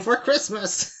children for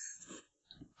Christmas.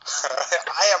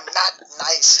 I am not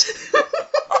nice.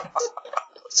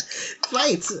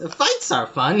 Fights are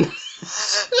fun.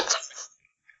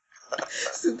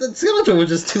 The Skeletor was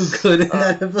just too good in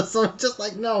that episode. Just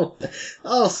like, no.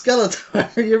 Oh,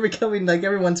 Skeletor, you're becoming like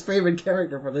everyone's favorite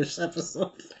character for this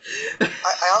episode.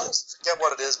 I honestly forget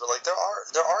what it is, but like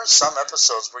there are some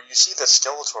episodes where you see that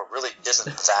Skeletor really isn't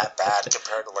that bad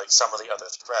compared to like some of the other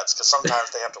threats, because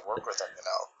sometimes they have to work with him, you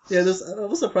know. Yeah, I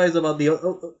was surprised about the...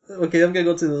 okay, I'm gonna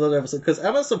go to this other episode, because I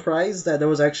was surprised that there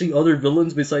was actually other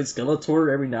villains besides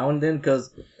Skeletor every now and then,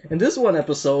 because in this one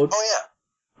episode... Oh, yeah.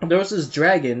 There was this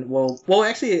dragon. Well,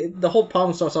 actually, the whole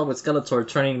problem starts off with Skeletor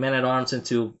turning Man-at-Arms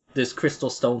into this crystal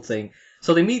stone thing.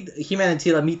 So they meet, He-Man and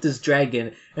Teela meet this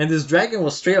dragon, and this dragon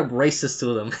was straight up racist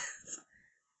to them.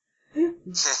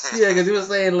 Yeah, because he was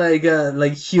saying, like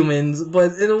humans,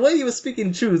 but in a way he was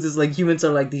speaking truth. It's like humans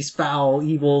are like these foul,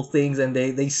 evil things, and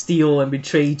they steal and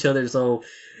betray each other, so...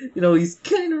 You know, he's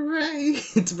kind of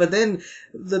right. But then,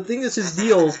 the thing is his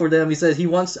deal for them, he says,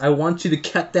 I want you to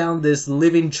cut down this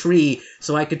living tree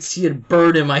so I could see it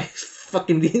burn in my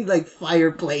fucking, like,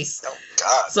 fireplace. Oh,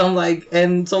 God. So I'm like,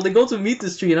 and so they go to meet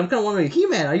this tree, and I'm kind of wondering,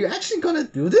 He-Man, are you actually gonna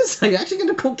do this? Are you actually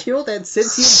gonna go kill that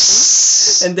sentient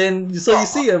tree? And then, so you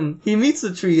see him, he meets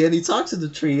the tree, and he talks to the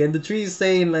tree, and the tree is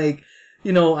saying, like,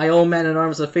 you know, I owe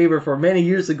Man-at-Arms a favor for many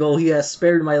years ago, he has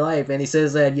spared my life, and he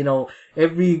says that, you know,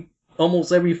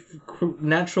 almost every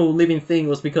natural living thing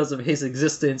was because of his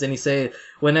existence, and he said,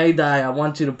 when I die, I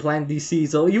want you to plant these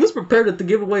seeds. So he was prepared to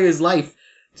give away his life,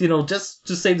 you know, just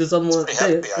to save this unborn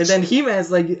kid. And then He-Man's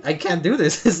like, I can't do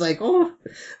this. It's like, oh,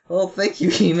 thank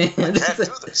you, He-Man. I can't do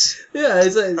this. Yeah,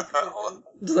 it's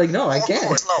like, no, I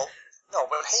can't. No,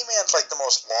 but He-Man's like the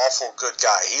most lawful good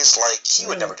guy. He's like, he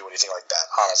would never do anything like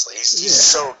that, honestly. He's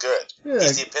so good. Yeah.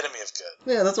 He's the epitome of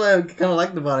good. Yeah, that's why I kind of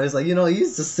liked about it. It's like, you know,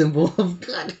 he's the symbol of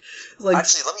good. It's like,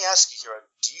 actually, let me ask you, Hero,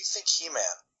 do you think He-Man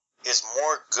is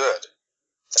more good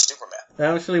than Superman?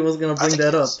 I actually was going to bring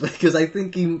that up, because I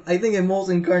think in most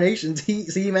incarnations,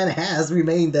 He-Man has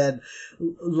remained that,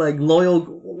 like, loyal,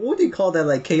 what do you call that,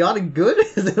 like, chaotic good?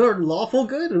 Or lawful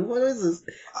good? What is this?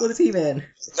 What is He-Man?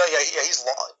 No, yeah, he's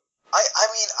I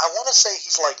mean, I want to say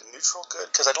he's, like, neutral good,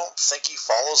 because I don't think he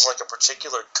follows, like, a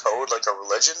particular code, like a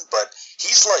religion, but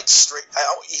he's, like,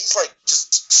 he's, like,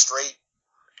 just straight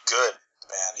good,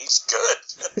 man. He's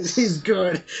good. He's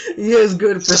good. He is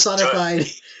good personified.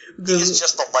 He is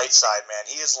just the light side, man.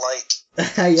 He is, like...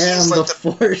 I am the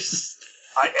Force.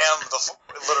 I am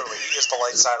literally, he is the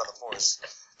light side of the Force.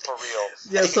 For real.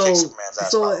 Yeah, so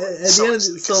at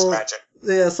the end, magic.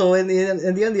 Yeah, so in the end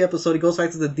of the episode, he goes back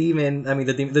to the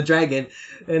dragon,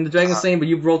 and the dragon's saying, but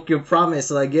you broke your promise,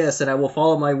 so I guess, and I will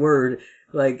follow my word,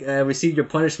 like, I received your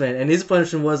punishment, and his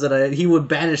punishment was that he would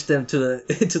banish them to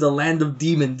the land of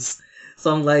demons.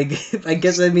 So I'm like, I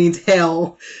guess that means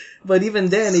hell, but even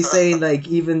then, he's saying, like,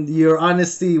 even your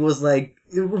honesty was, like,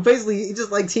 basically, he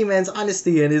just likes He-Man's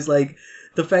honesty, and is like,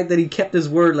 the fact that he kept his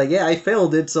word, like, yeah, I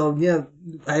failed it, so, yeah,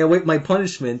 I await my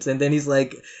punishment, and then he's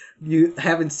like, you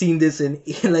haven't seen this in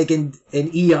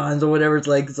eons or whatever. It's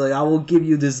like I will give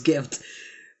you this gift,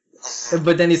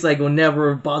 but then he's like, will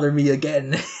never bother me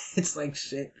again. It's like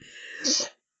shit.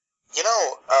 You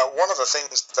know, one of the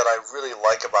things that I really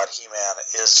like about He-Man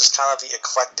is just kind of the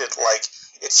eclectic, like,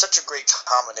 it's such a great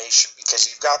combination because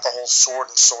you've got the whole sword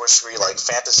and sorcery, like,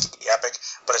 fantasy epic,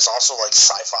 but it's also, like,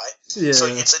 sci-fi. Yeah. So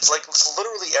it's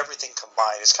literally everything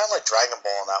combined. It's kind of like Dragon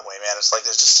Ball in that way, man. It's like,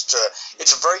 there's just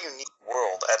it's a very unique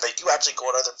world, and they do actually go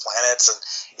to other planets, and,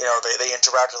 you know, they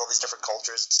interact with all these different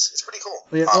cultures. It's pretty cool,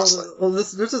 honestly. Well,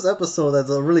 there's this episode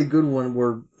that's a really good one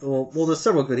where, well, there's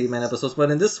several good He-Man episodes,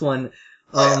 but in this one,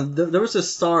 there was a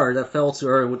star that fell to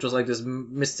Earth, which was like this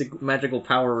mystic, magical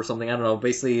power or something. I don't know.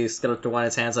 Basically, Skeletor wanted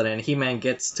his hands on it, and He-Man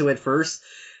gets to it first.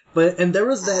 And there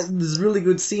was this really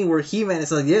good scene where He-Man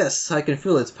is like, yes, I can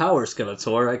feel its power,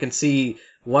 Skeletor. I can see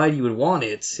why you would want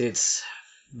it. It's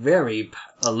very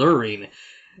alluring.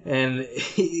 And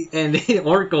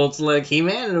Orko's like,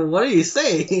 He-Man, what are you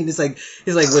saying? He's like,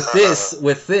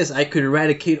 with this, I could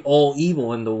eradicate all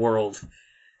evil in the world.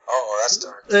 Oh, that's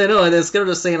dark. No, and then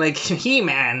Skeletor's saying, like,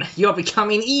 He-Man, you're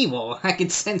becoming evil. I can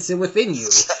sense it within you.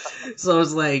 So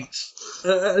it's like,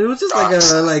 it was just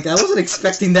like I wasn't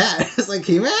expecting that. It's like,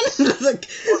 He-Man? No.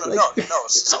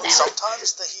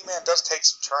 Sometimes the He-Man does take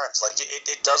some turns. Like,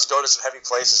 it does go to some heavy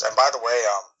places. And by the way,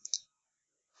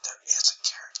 there is a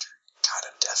character kind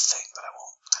of death thing, but I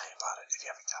won't tell you about it if you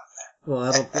haven't gotten there.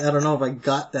 Well, I don't know if I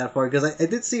got that far, because I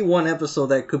did see one episode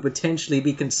that could potentially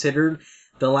be considered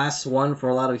the last one for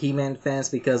a lot of He-Man fans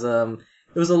because it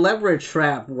was a leverage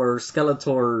trap where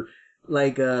Skeletor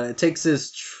takes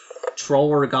his troll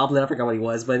or goblin, I forgot what he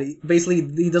was, but basically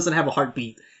he doesn't have a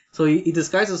heartbeat. So he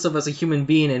disguises himself as a human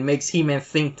being and makes He-Man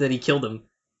think that he killed him.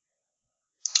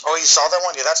 Oh, you saw that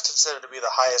one? Yeah, that's considered to be the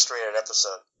highest rated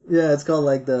episode. Yeah, it's called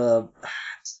like the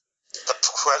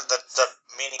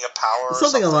meaning of power.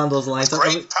 Something along those lines. With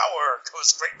great power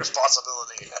comes great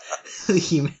responsibility.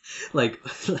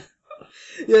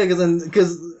 Yeah,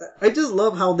 because I just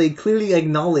love how they clearly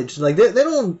acknowledge, like they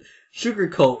don't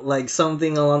sugarcoat like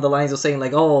something along the lines of saying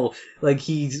like, oh, like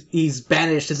he's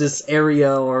banished to this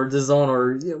area or this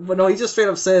zone but no, he just straight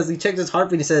up says, he checks his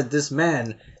heartbeat, he says, this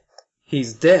man,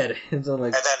 he's dead. And so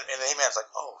like, and then He-Man's like,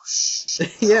 oh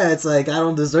shit. Yeah, it's like, I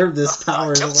don't deserve this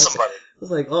power. I killed somebody. It's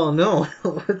like, oh no.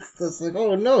 It's like,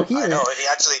 oh no, I know, and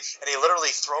he literally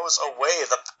throws away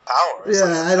the power. It's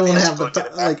yeah, I don't have the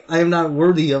power. Like, I am not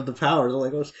worthy of the power. So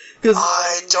like, because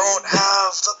I don't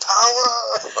have the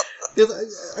power.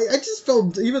 Because I just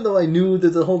felt, even though I knew that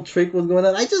the whole trick was going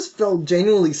on, I just felt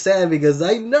genuinely sad because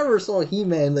I never saw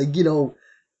He-Man, like,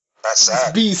 that's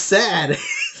sad. Be sad.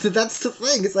 So that's the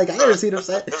thing. It's like, I never seen him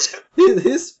sad.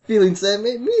 His feeling sad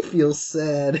made me feel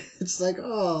sad. It's like,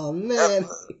 oh man,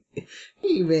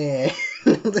 He-Man.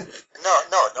 No,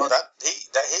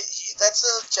 that's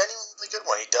a genuinely good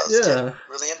one. He does get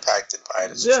really impacted by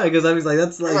it. Yeah, because I was like,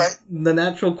 that's like the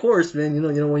natural course, man. You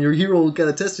know, when you're a hero, you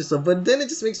gotta test yourself. But then it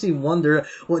just makes me wonder,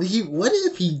 what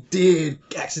if he did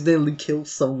accidentally kill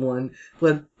someone?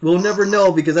 But we'll never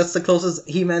know because that's the closest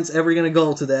He-Man's ever gonna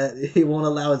go to that. He won't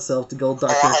allow itself to go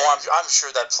darker. I'm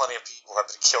sure that plenty of people have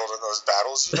been killed in those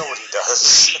battles. You know what he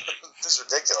does. This is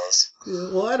ridiculous.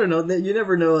 Yeah, well, I don't know. You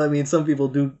never know. I mean, some people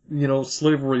do,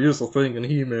 slavery is a thing in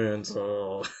He-Man,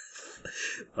 so...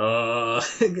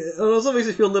 it also makes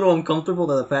me feel a little uncomfortable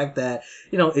to the fact that,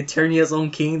 Eternia's own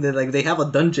king, that like they have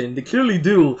a dungeon. They clearly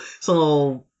do.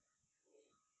 So,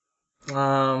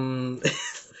 well,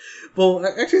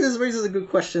 actually, this raises a good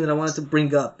question that I wanted to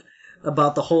bring up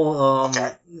about the whole,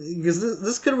 because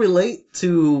this could relate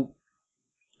to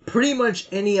pretty much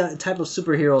any type of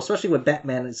superhero, especially with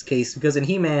Batman in this case, because in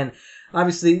He-Man,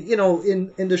 obviously,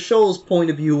 in the show's point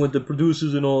of view with the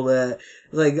producers and all that,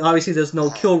 like, obviously there's no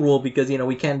kill rule because,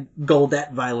 we can't go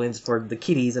that violence for the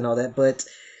kiddies and all that, but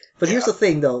here's the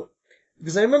thing, though,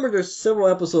 because I remember there's several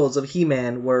episodes of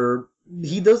He-Man where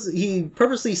he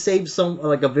purposely saves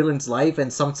a villain's life,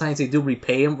 and sometimes they do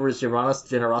repay him for his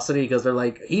generosity because they're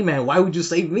like, He-Man, why would you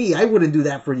save me? I wouldn't do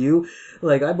that for you.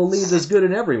 Like, I believe there's good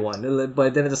in everyone.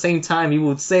 But then at the same time, he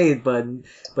would say it, but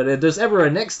if there's ever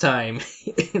a next time,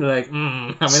 like,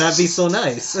 I may not be so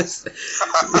nice. It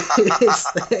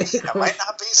might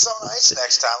not be so nice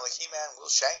next time. Like, He-Man will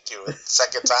shank you a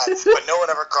second time, but no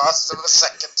one ever crosses him a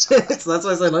second time. So that's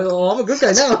why I said, like, oh, I'm a good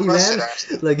guy now, He-Man.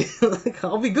 Like,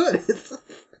 I'll be good.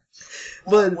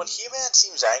 But when He-Man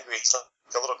seems angry, he's like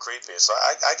a little creepy, so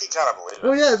I can kind of believe it.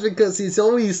 Well, yeah, it's because he's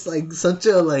always, like, such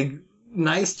a, like,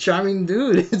 nice, charming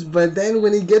dude. But then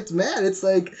when he gets mad, it's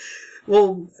like,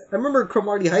 well, I remember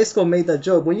Cromartie High School made that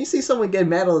joke. When you see someone get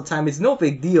mad all the time, it's no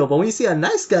big deal. But when you see a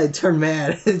nice guy turn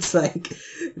mad, it's like,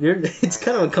 it's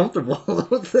kind of uncomfortable.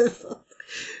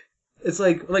 It's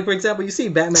like, for example, you see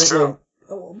Batman.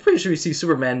 Well, I'm pretty sure you see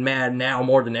Superman mad now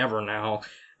more than ever now.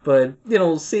 But,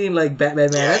 seeing, like, Batman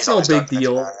mad, that's no big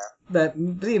deal.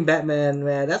 Seeing Batman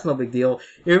mad, that's no big deal.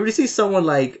 You ever see someone,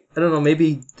 like, I don't know,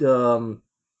 maybe,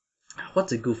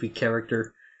 what's a goofy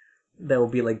character that would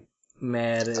be, like,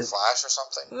 mad? The Flash or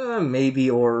something?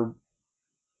 Maybe, or,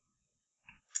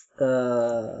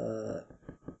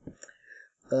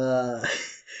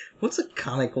 what's a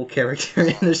comical character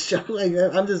in the show? Like,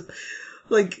 I'm just,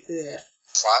 like...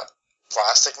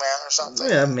 Plastic Man or something?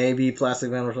 Yeah, maybe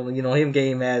Plastic Man or something. Him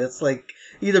getting mad. It's like,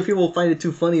 either people find it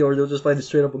too funny or they'll just find it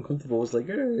straight up uncomfortable. It's like,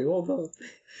 hey, hold up.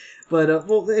 But,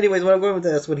 well, anyways, what I'm going with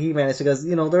that's what He-Man is, because,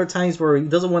 there are times where he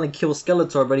doesn't want to kill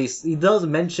Skeletor, but he does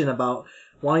mention about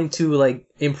wanting to, like,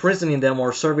 imprisoning them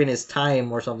or serving his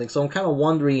time or something. So I'm kind of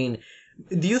wondering,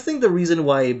 do you think the reason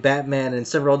why Batman and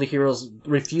several other heroes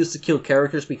refuse to kill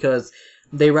characters because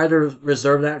they rather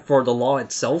reserve that for the law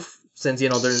itself? Since,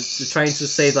 they're trying to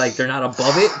say, like, they're not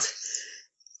above it?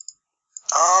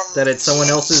 That it's someone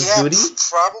else's duty?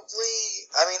 Probably.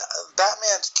 I mean,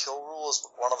 Batman's kill rule is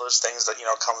one of those things that,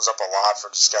 comes up a lot for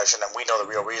discussion, and we know the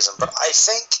real reason. But I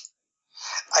think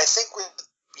with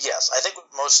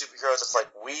most superheroes, it's like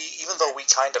even though we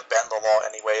kind of bend the law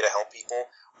anyway to help people,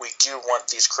 we do want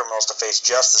these criminals to face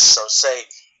justice. So say,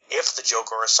 if the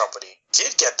Joker or somebody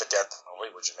did get the death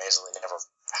penalty, which amazingly never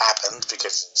happened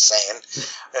because it's insane,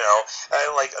 then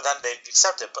they'd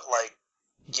accept it. But, like,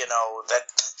 that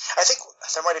I think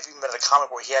there might have even been a comic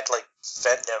where he had to like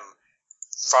fend him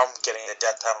from getting the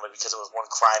death penalty because it was one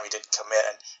crime he didn't commit,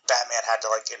 and Batman had to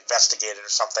like investigate it or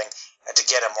something and to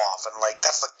get him off. And like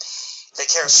that's like they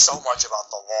care so much about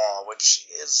the law, which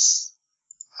is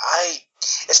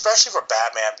especially for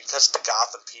Batman, because the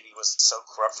Gotham PD was so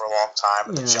corrupt for a long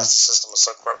time and the justice system was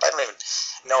so corrupt. I don't even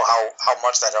know how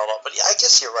much that held up. But yeah, I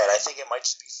guess you're right. I think it might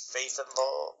just be faith in the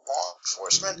law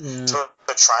enforcement to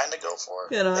trying to go for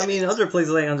it. I mean, other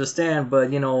places I understand, but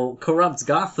corrupt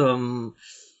Gotham.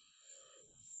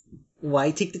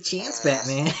 Why take the chance,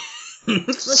 Batman? But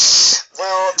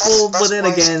then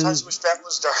again, sometimes wish Batman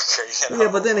was darker.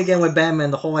 Yeah, but then again, with Batman,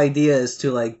 the whole idea is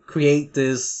to like create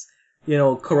this,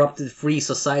 corrupted free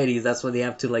society. That's why they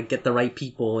have to like get the right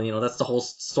people. That's the whole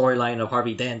storyline of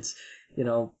Harvey Dent.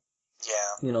 Yeah.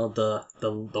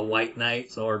 The White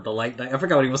Knight or the Light Knight. I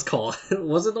forgot what he was called.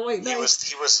 Was it the White Knight? He was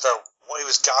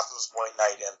Gotham's White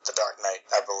Knight in The Dark Knight,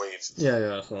 I believe.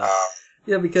 Yeah. So.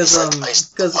 Yeah, because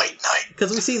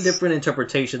we've seen different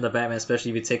interpretations of Batman, especially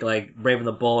if you take like Brave and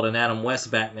the Bold and Adam West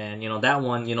Batman. That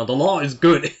one, the law is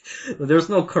good. There's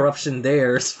no corruption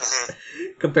there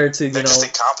compared to they're just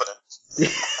incompetent.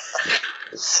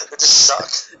 They just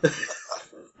suck.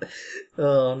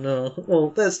 Oh no. Well,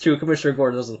 that's true. Commissioner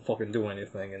Gordon doesn't fucking do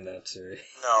anything in that series.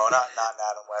 No, not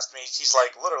Adam West. I mean, he's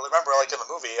like literally. Remember, like in the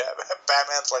movie,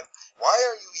 Batman's like, "Why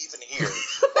are you even here?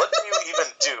 What do you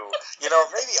even do?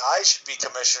 Maybe I should be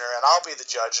commissioner, and I'll be the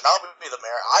judge, and I'll be the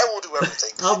mayor. I will do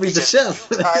everything. I'll be the chef.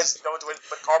 You guys don't do it,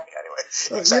 but call me anyway.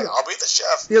 Exactly. I'll be the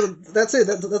chef. Yeah, that's it.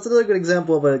 That's another good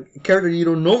example of a character you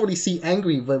don't normally see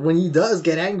angry, but when he does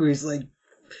get angry, it's like.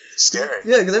 Scary.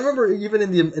 Yeah, because I remember even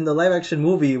in the live action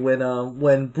movie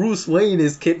when Bruce Wayne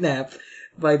is kidnapped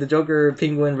by the Joker,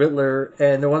 Penguin, Riddler,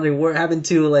 and they're wondering what happened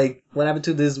to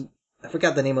this. I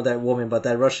forgot the name of that woman, but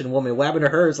that Russian woman. What happened to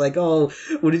her? It's like, oh,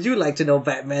 what did you like to know,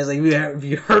 Batman? It's like, if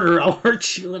you hurt her, I'll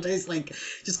hurt you. And it's like,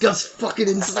 just goes fucking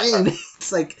insane.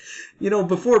 It's like,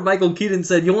 before Michael Keaton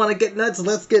said, you want to get nuts?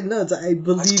 Let's get nuts. I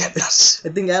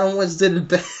think Adam West did it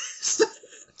best.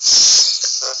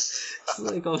 It's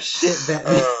like, oh shit,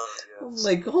 Batman. I'm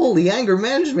like, holy anger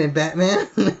management, Batman.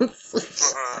 Totally.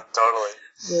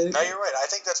 No, you're right. I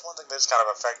think that's one thing that's kind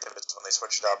of effective is when they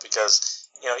switch it up because,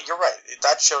 you're right.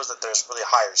 That shows that there's really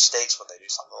higher stakes when they do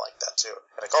something like that, too.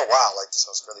 And like, oh, wow, like, this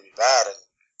must really be bad, and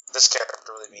this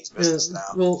character really means business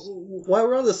now. Well, while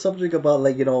we're on the subject about,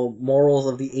 like, morals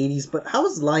of the 80s, but how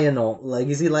is Lionel? Like,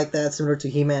 is he like that, similar to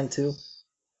He-Man, too?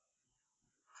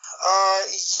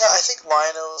 Yeah, I think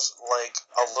Lionel's, like,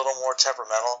 a little more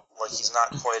temperamental. Like, he's not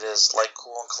quite as, like,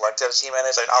 cool and collected as He-Man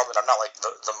is. I'm not, like,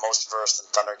 the most versed in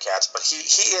Thundercats, but he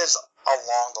is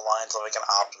along the lines of, like, an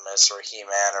Optimus or a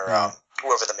He-Man or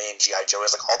whoever the main G.I. Joe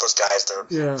is. Like, all those guys, they're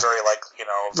very, like,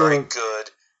 very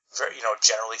good, very,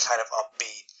 generally kind of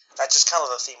upbeat. That's just kind of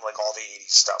the theme, like all the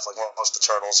 80s stuff, like most of the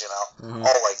Turtles,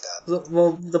 all like that.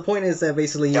 Well, the point is that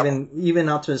basically even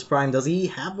Optimus Prime, does he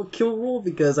have a kill rule?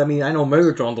 Because, I mean, I know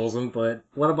Megatron doesn't, but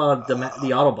what about the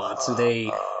Autobots? Do they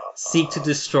seek to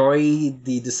destroy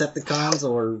the Decepticons,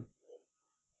 or...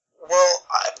 Well,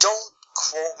 don't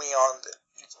quote me on...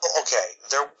 Okay,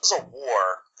 there was a war,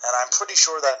 and I'm pretty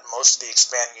sure that most of the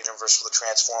expanded universe for the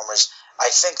Transformers, I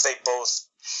think there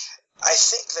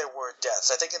were deaths.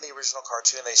 I think in the original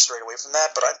cartoon they strayed away from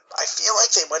that, but I feel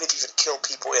like they might have even killed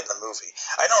people in the movie.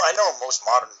 I know most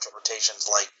modern interpretations,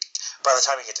 like, by the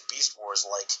time you get to Beast Wars,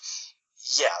 like,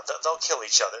 yeah, they'll kill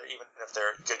each other, even if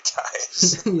they're good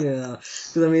guys. Yeah.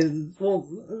 Because, I mean, well,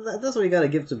 that's what you gotta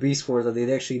give to Beast Wars, that they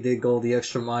actually did go the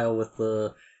extra mile with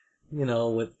the...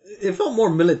 it felt more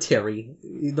military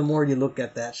the more you look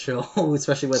at that show,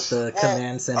 especially with the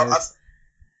command centers.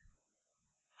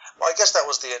 Well, I guess that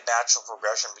was the natural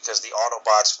progression because the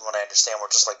Autobots, from what I understand,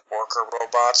 were just like worker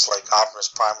robots. Like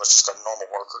Optimus Prime was just a normal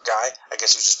worker guy. I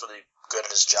guess he was just really good at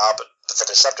his job, but the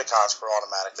Decepticons were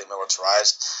automatically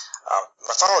militarized.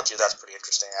 Mythology, that's pretty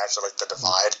interesting. Actually, like the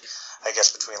divide, I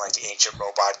guess, between like the ancient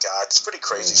robot gods. It's pretty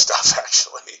crazy stuff,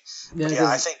 actually.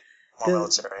 Yeah, I think more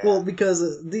military. Well, because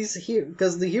the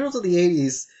heroes of the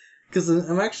 80s. Because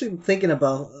I'm actually thinking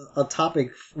about a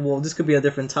topic. Well, this could be a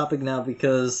different topic now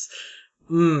because.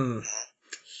 Well,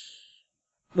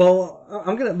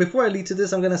 before I lead to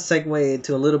this, I'm gonna segue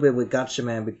into a little bit with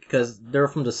Gatchaman because they're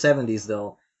from the 70s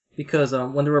though. Because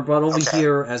when they were brought over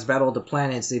here as Battle of the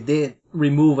Planets, they did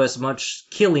remove as much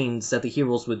killings that the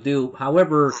heroes would do.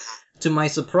 However, to my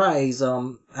surprise,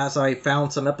 as I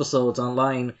found some episodes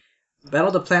online, Battle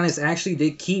of the Planets actually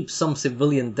did keep some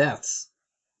civilian deaths.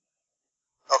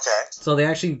 Okay. So they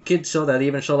actually did show that. They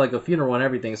even showed like a funeral and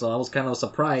everything. So I was kind of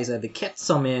surprised that they kept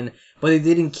some in, but they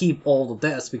didn't keep all the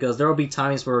deaths because there will be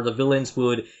times where the villains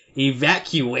would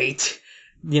evacuate,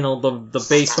 the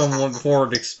base from before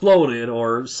it exploded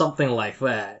or something like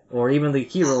that, or even the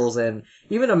heroes and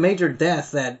even a major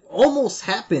death that almost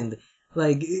happened.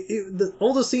 Like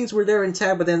all the scenes were there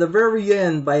intact, but then the very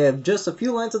end, by just a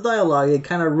few lines of dialogue, it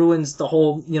kind of ruins the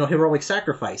whole heroic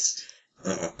sacrifice.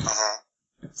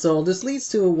 So this leads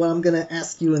to what I'm gonna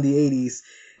ask you in the 80s.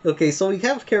 Okay, so we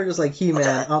have characters like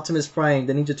He-Man, Optimus Prime,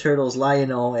 the Ninja Turtles,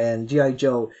 Lion-O, and G.I.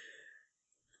 Joe.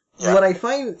 Yeah. What I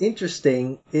find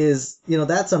interesting is,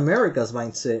 that's America's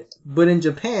mindset. But in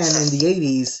Japan in the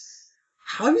 80s,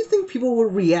 how do you think people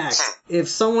would react if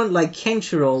someone like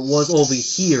Kenshiro was over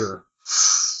here?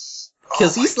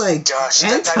 Because he's like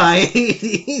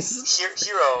anti-80s.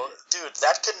 Hero, dude,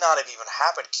 that could not have even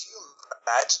happened. Can you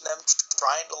imagine them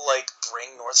trying to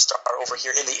bring North Star over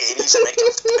here in the 80s and make him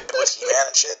with He-Man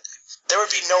and shit? There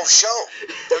would be no show.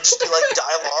 There would just be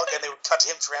dialogue, and they would cut to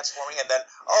him transforming, and then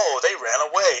they ran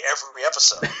away every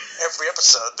episode.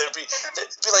 There'd be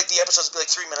the episodes would be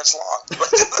 3 minutes long.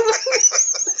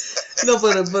 No,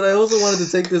 but I also wanted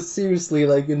to take this seriously,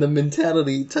 in the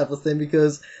mentality type of thing,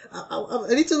 because I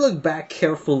need to look back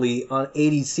carefully on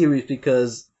 80s series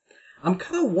because I'm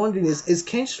kind of wondering, is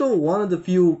Kenshiro one of the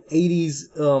few 80s,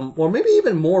 or maybe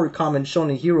even more common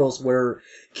shonen heroes where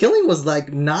killing was not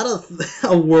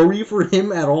a worry for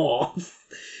him at all?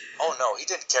 Oh no, he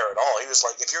didn't care at all. He was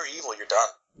if you're evil, you're done.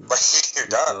 You're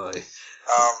done.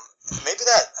 Maybe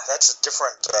that's a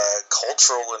different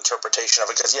cultural interpretation of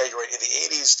it, because you're right. In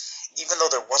the 80s, even though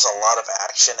there was a lot of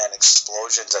action and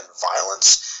explosions and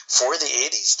violence for the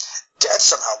 80s, death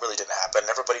somehow really didn't happen.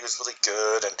 Everybody was really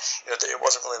good, and it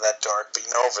wasn't really that dark. But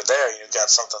over there, you got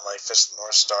something like Fist of the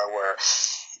North Star, where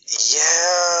it's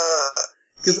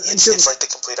the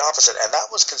complete opposite. And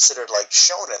that was considered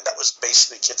shonen. That was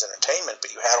basically kids' entertainment.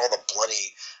 But you had all the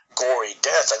bloody, gory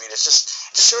death. I mean, it just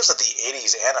shows that the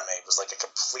 80s anime was a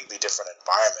completely different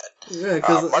environment. Yeah,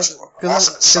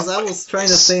 because I was trying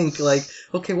to think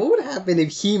okay, what would happen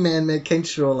if He-Man met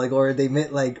Kenshiro, or they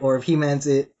met or if He-Man's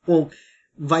it, well,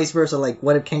 vice versa,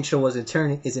 what if Kenshiro is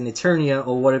in Eternia,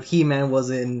 or what if He-Man was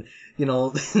in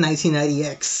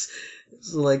 1990X?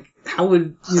 So how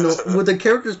would would the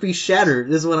characters be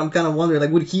shattered? Is what I'm kind of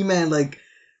wondering. Would He-Man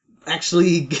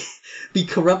actually be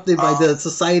corrupted by the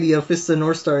society of Fist of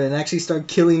North Star and actually start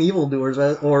killing evildoers,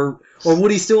 or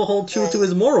would he still hold true to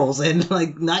his morals and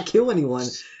not kill anyone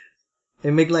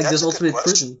and make this ultimate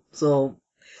prison? So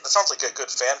that sounds like a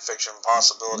good fan fiction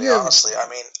possibility. Yeah. Honestly, I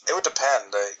mean, it would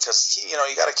depend because you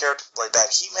got a character like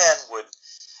that. He-Man would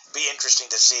be interesting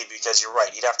to see because you're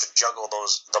right. You'd have to juggle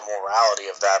the morality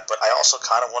of that, but I also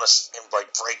kind of want to see him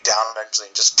break down eventually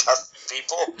and just cut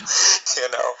people,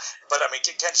 But I mean,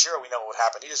 Kenshiro, we know what would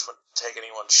happen. He just wouldn't take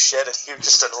anyone's shit, and he would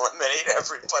just eliminate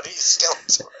everybody.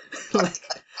 Skeletor.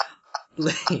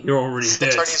 You're already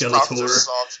dead, Skeletor.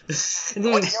 What do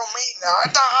you mean?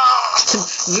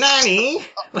 Nani?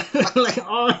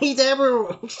 All he's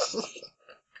ever.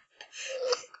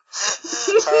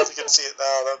 I can see it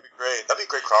now. That'd be great. That'd be a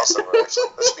great crossover, actually.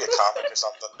 There should be a comic or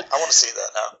something. I want to see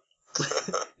that now.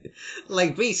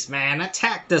 Beastman,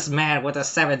 attack this man with the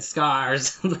 7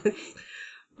 scars.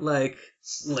 What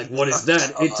is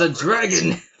that? It's a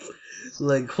dragon.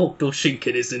 Hokuto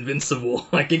Shinken is invincible.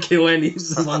 I can kill any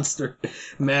monster,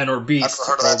 man or beast. I've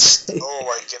heard of that. I'm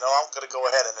gonna go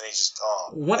ahead, and then he just.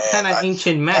 What kind of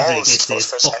ancient magic is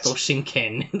this, Hokuto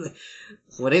Shinken?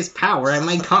 With his power, I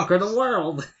might conquer the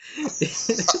world.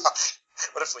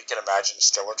 What if we can imagine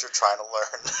Skeletor trying to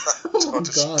learn? Oh,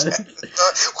 God.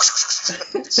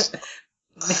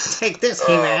 Take this,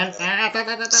 He-Man. Learns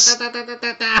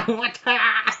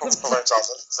all the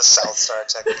South Star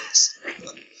techniques.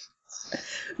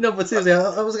 No, but seriously,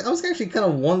 I was actually kind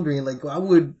of wondering,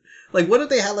 what if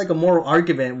they had a moral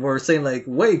argument where saying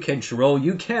wait, Kenshiro,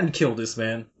 you can kill this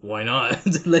man. Why not?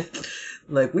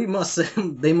 They must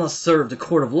serve the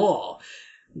court of law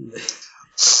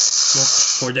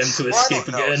for them to escape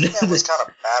again. He-Man was kind of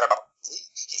mad about.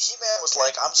 He-Man was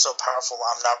I'm so powerful,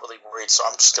 I'm not really worried, so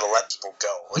I'm just gonna let people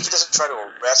go. He doesn't try to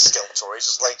arrest Skeletor. He's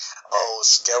just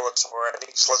Skeletor, and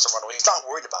he just lets him run away. He's not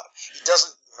worried about him. He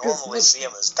doesn't normally see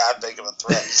him as that big of a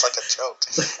threat. It's like a joke.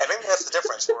 And maybe that's the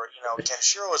difference, where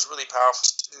Kenshiro is really powerful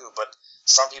too, but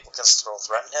some people can still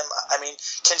threaten him. I mean,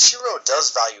 Kenshiro does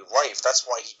value life. That's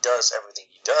why he does everything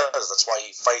he does. That's why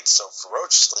he fights so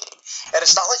ferociously. And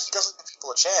it's not like he doesn't give people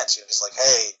a chance. He's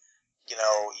hey,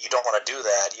 you don't want to do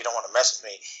that. You don't want to mess with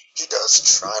me. He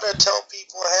does try to tell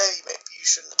people, hey, maybe you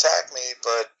shouldn't attack me,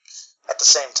 but at the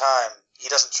same time, he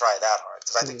doesn't try that hard.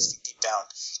 because I think deep down,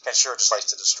 Kenshiro just likes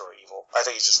to destroy evil. I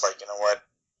think he's just like, you know what?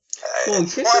 Well,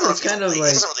 Kenshiro is kind of he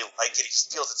like... doesn't really like it. He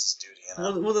just feels it's his duty. You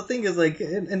know? Well, the thing is, like,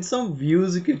 in some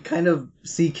views, you could kind of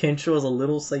see Kenshiro as a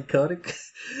little psychotic.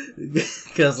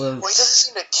 Because of... Well, he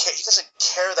doesn't seem to care. He doesn't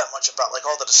care that much about, like,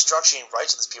 all the destruction he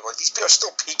writes of these people. Like, these people are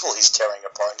still people he's tearing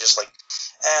apart. And just like,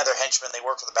 they're henchmen. They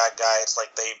work for the bad guy. It's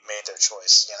like they made their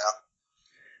choice, you know?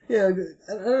 Yeah,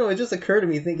 I don't know. It just occurred to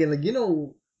me thinking, like, you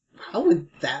know, how would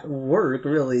that work,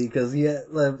 really? Because, yeah,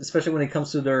 like, especially when it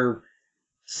comes to their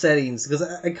settings. Because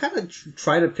I kind of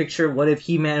try to picture what if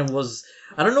He-Man was...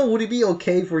 I don't know, would it be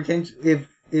okay for if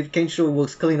Kenshiro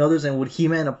was killing others and would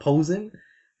He-Man oppose him?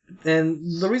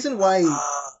 And the reason why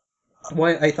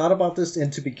I thought about this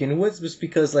and to begin with was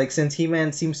because, like, since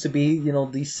He-Man seems to be, you know,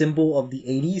 the symbol of the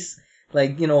 80s,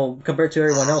 like, you know, compared to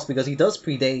everyone else, because he does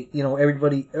predate, you know,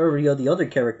 every of the other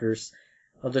characters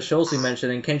of the shows we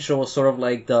mentioned, and Kenshiro was sort of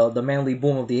like the manly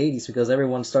boom of the 80s because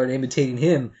everyone started imitating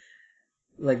him.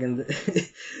 Like,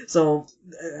 so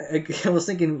I was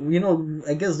thinking, you know,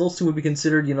 I guess those two would be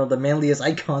considered, you know, the manliest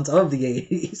icons of the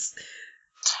 80s.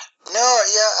 No,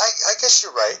 yeah, I guess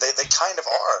you're right. They kind of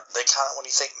are. They kind of, when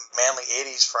you think manly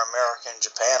 80s for America and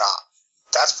Japan,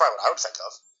 that's probably what I would think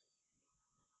of.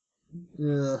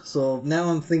 Yeah, so now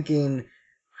I'm thinking,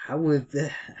 how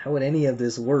would any of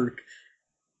this work?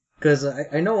 Because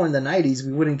I know in the 90s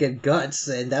we wouldn't get Guts,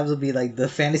 and that would be like the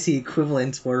fantasy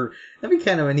equivalent for... That'd be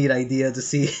kind of a neat idea to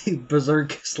see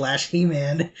Berserk /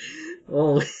 He-Man.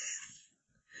 Oh.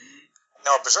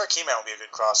 No, Berserk He-Man would be a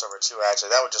good crossover too, actually.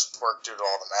 That would just work due to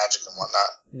all the magic and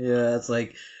whatnot. Yeah, it's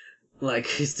like,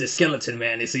 is the Skeleton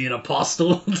Man, is he an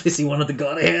apostle? Is he one of the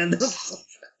God Hands?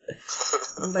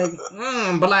 Like,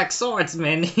 Black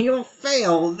Swordsman, you'll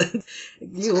fail.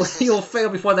 You'll fail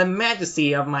before the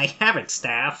majesty of my habit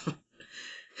staff.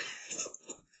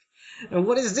 And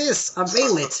what is this? A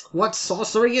veilet. What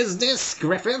sorcery is this,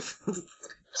 Griffith?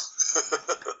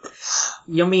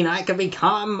 You mean I can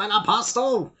become an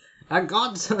apostle? A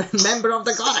god member of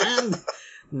the God Hand?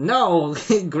 No,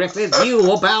 Griffith, you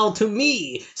will bow to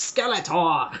me,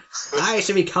 Skeletor. I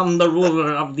should become the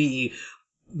ruler of the...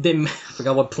 I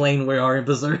forgot what plane we are in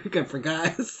Berserk. I forgot.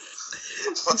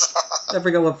 I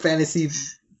forgot what fantasy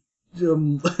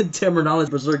terminology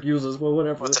Berserk uses, but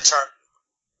whatever. What's the term?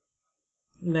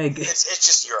 Like, it's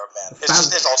just Europe, man.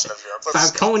 It's alternate Europe.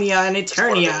 Falconia and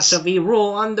Eternia shall be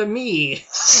rule under me,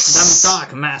 the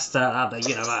Dark Master of the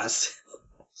universe.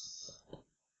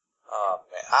 Oh,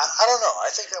 man. I don't know. I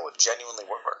think that would genuinely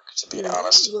work, to be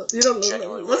honest. You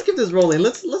know, let's keep this rolling.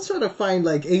 Let's try to find,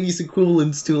 like, 80s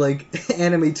equivalents to, like,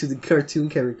 anime to the cartoon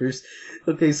characters.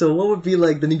 Okay, so what would be,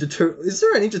 like, the Ninja Turtle... Is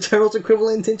there a Ninja Turtles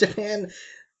equivalent in Japan?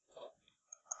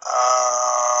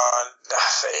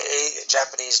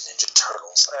 Japanese Ninja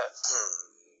Turtles.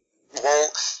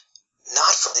 Well,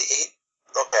 not from the 8...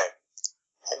 Okay.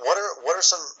 What are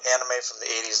some anime from the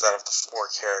 80s that have the 4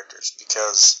 characters?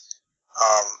 Because...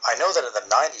 I know that in the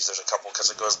 90s there's a couple because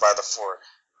it goes by the 4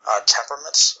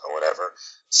 temperaments or whatever.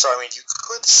 So, I mean, you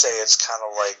could say it's kind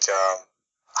of like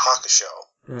Hakusho,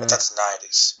 but that's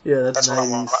 90s. Yeah, that's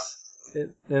 90s.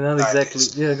 They're not 90s.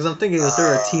 Exactly. Yeah, because I'm thinking, is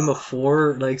there a team of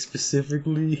 4, like,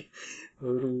 specifically?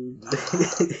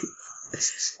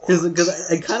 Because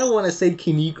I kind of want to say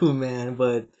Kinnikuman, man,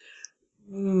 but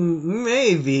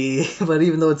maybe. But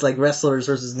even though it's like wrestlers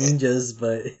versus ninjas,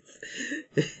 but...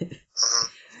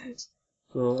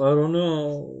 So, I don't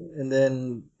know. And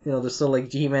then, you know, there's still, like,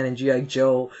 G-Man and G.I.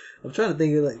 Joe. I'm trying to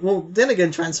think of, like... Well, then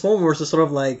again, Transformers are sort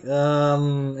of like,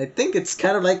 I think it's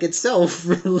kind of like itself,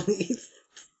 really.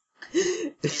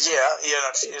 It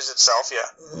is itself,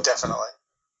 yeah. Definitely.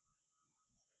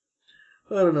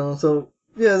 I don't know. So,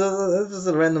 yeah, this is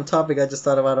a random topic I just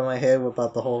thought of out of my head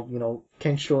about the whole, you know,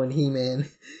 Kenshiro and He-Man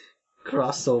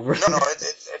crossover. No,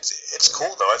 it's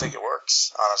cool, though. I think it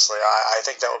works, honestly. I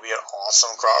think that would be an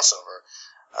awesome crossover.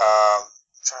 I'm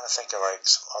trying to think of, like,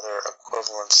 some other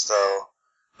equivalents, though,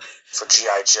 for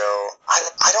G.I. Joe.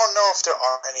 I don't know if there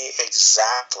are any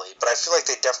exactly, but I feel like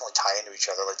they definitely tie into each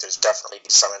other. Like, there's definitely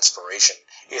some inspiration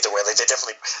either way. Like,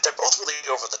 they're both really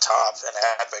over the top and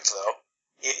epic, though,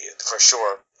 for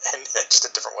sure, and just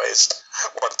in different ways.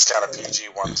 One's kind of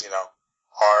PG, one's, you know,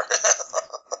 R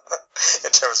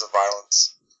in terms of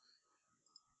violence.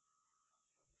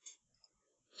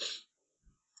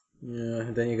 Yeah,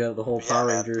 and then you got the whole Power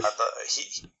Rangers.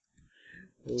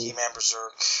 He-Man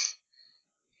Berserk,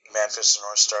 He-Man Fist of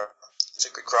North Star. It's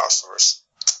a good crossovers.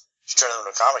 You should turn them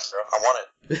into a comic hero. I want it.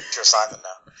 It's your assignment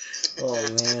now. Oh,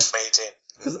 man. 2018.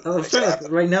 Because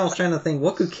I was trying to think,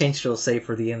 what could Kenshiro say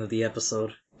for the end of the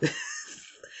episode?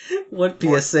 What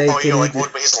PSA can he do? What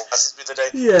would his lessons be today?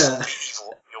 Yeah. You'll be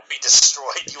evil. You'll be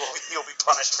destroyed. You'll be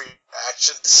punished for your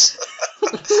actions.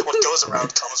 What goes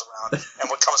around comes around, and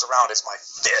what comes around is my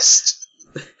fist.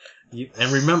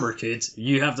 And remember, kids,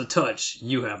 you have the touch,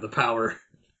 you have the power.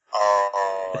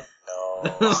 Oh,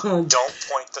 no. Don't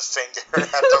point the finger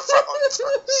at the phone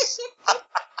first.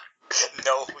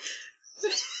 No.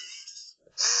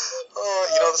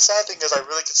 Oh, the sad thing is I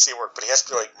really can see it work, but he has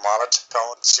to be, like,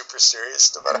 monotone, super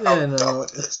serious, no matter how dumb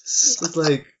it is. It's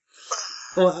like...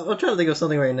 Well, I'm trying to think of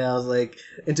something right now. It's like,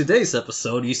 in today's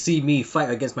episode, you see me fight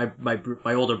against my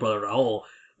older brother, Raul.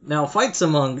 Now, fights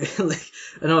among... like,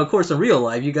 I know, of course, in real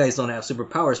life, you guys don't have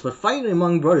superpowers, but fighting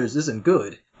among brothers isn't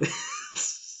good.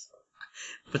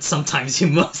 But sometimes you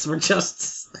must for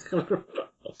justice. I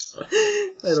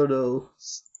don't know.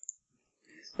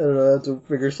 I have to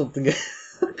figure something out.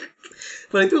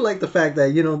 But I do like the fact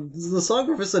that, the song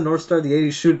for Fist of North Star of the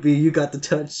 80s should be, you got the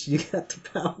touch, you got the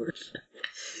power.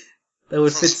 That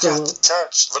would fit so well. You got the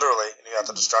touch, literally, and you got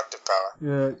the destructive power.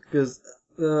 Yeah, because,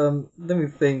 let me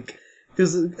think.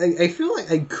 Because I feel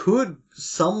like I could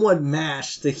somewhat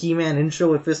mash the He-Man intro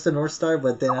with Fist of North Star,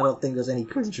 but then I don't think there's any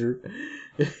Cringer.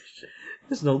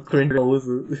 There's no Cringer with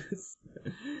it. That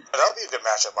would be a good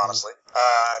matchup, honestly.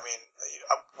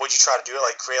 Would you try to do it,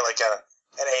 like, create, like,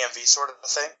 an AMV sort of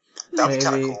thing? That would be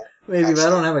kind of cool. Maybe, actually. But I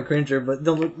don't have a Cringer. But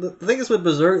the thing is with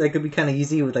Berserk, that could be kind of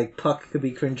easy. With, like, Puck could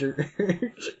be Cringer.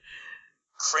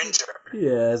 Cringer?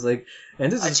 Yeah, it's like...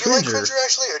 And this is Cringer. Do you like Cringer,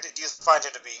 actually, or do you find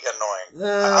him to be annoying?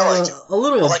 I like him. A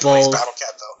little of both. Battle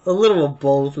Cat, though. A little of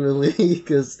both, really,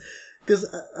 because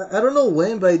I don't know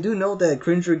when, but I do know that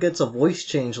Cringer gets a voice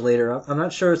change later. I'm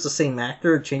not sure it's the same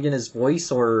actor changing his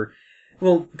voice, or...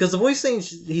 Well, because the voice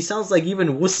change, he sounds like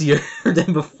even wussier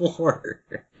than before.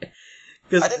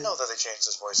 I didn't know that they changed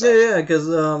his voice. Yeah, because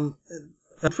I'm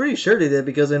pretty sure they did,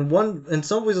 because in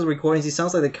some voices recordings, he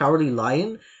sounds like the Cowardly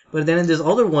Lion, but then in this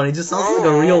other one, he just sounds like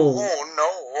a real... Oh,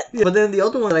 no. Yeah, but then the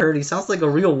other one I heard, he sounds like a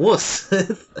real wuss. I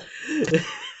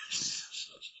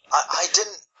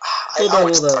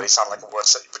always thought he sounded like a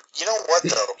wuss. But you know what,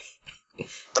 though?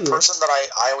 The person that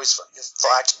I always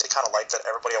actually kind of liked that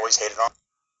everybody always hated on.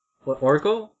 What,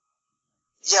 Orko?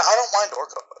 Yeah, I don't mind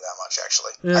Orko that much,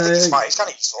 actually. Yeah, I think he's fine. He's kind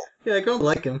of useful. Yeah, I kind of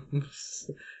like him. Yeah,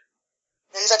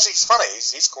 he's funny.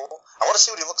 He's cool. I want to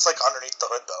see what he looks like underneath the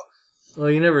hood, though.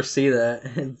 Well, you never see that,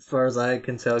 as far as I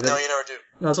can tell. No, you never do.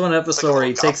 No, it's one episode like where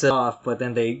he takes it off, but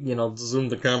then they, zoom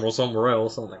the camera somewhere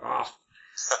else. I'm like, oh.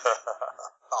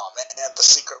 Oh, man, the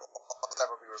secret will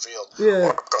never be revealed.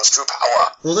 Yeah. Orko's true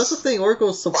power. Well, that's the thing.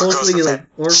 Orko's supposedly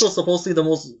the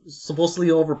most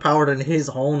supposedly overpowered in his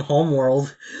own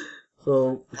homeworld.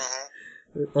 So,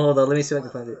 hold on, let me see if I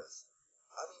can find it.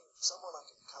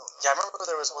 Yeah, I remember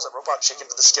there was a Robot Chicken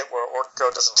to the skit where Orko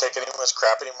doesn't take anyone's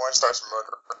crap anymore and starts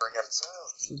murdering him.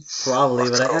 Probably,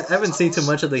 but I haven't seen too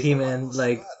much of the He-Man,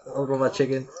 like, Robot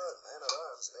Chicken.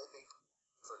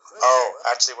 Oh,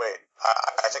 actually, wait.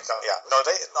 I think, yeah. No,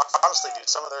 honestly, dude,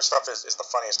 some of their stuff is the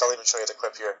funniest. I'll even show you the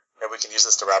clip here. Maybe we can use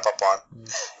this to wrap up on.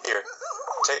 Here,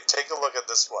 take a look at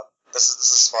this one. This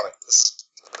is funny. This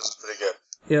is pretty good.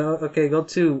 Yeah, okay, go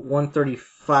to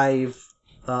 135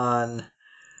 on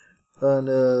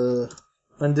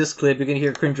this clip. You can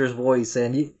hear Cringer's voice,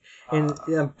 and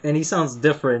he sounds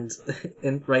different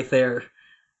right there.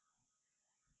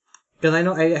 Because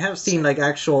I have seen like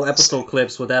actual episode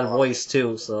clips with that voice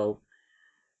too, so.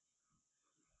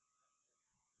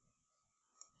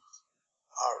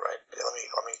 All right, let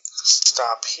me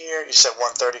stop here. You said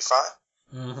 135.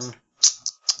 Mm-hmm.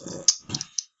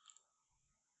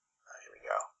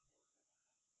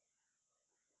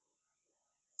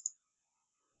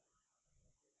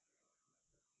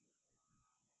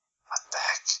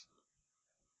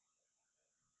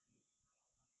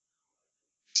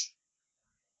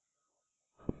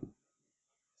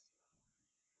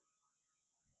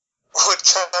 What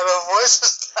kind of voice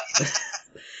is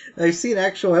that? I've seen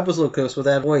actual episode clips with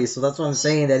that voice, so that's what I'm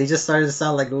saying, that he just started to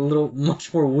sound like a little,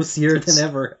 much more wussier than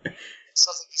ever.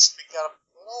 Sounds like he's speaking out of,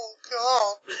 oh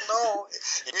god, no.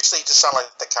 Usually he just sounded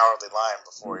like the Cowardly Lion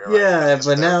before.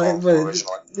 But now,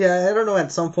 I don't know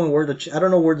at some point I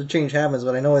don't know where the change happens,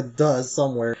 but I know it does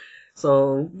somewhere.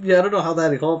 So, yeah, I don't know how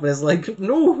that happened. It's like,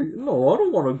 no, I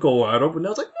don't want to go at him. But now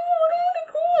it's like, no, I don't want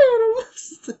to go at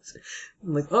him.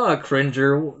 I'm like, oh,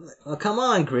 Cringer. Oh, come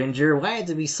on, Cringer. Why had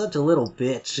to be such a little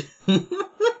bitch? Yeah,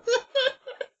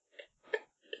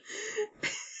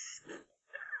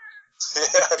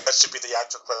 that should be the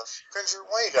actual clip. Cringer,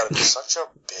 why you gotta be such a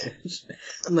bitch?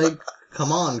 I'm like,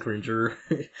 come on, Cringer.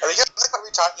 I mean, like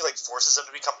every time he like forces him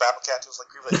to become Battle Cat, he was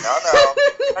like,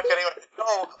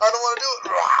 no, I don't want to do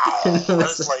it. And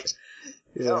it's like,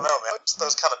 I don't know, man. That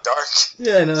was kind of dark.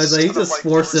 Yeah, I know. It's like he just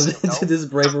forced him forced him, into this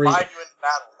bravery. Find you in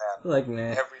battle, man. Like,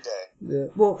 man. Every day. Yeah.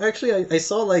 Well, actually, I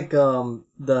saw like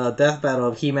the death battle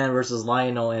of He-Man versus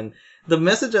Lionel, and the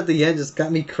message at the end just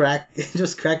got me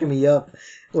just cracking me up.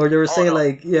 Or they were saying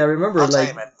like, yeah, I remember I'll like. Tell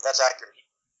you, man, that's accurate.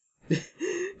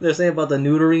 They're saying about the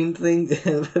neutering thing,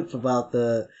 about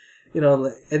the,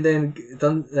 and then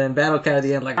Battle Cat at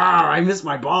the end, like, I miss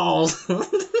my balls. My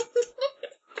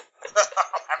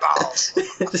balls.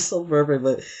 It's just so perfect,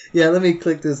 but yeah, let me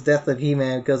click this Death of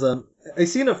He-Man, because I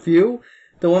seen a few.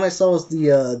 The one I saw was the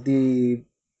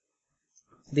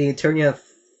Eternia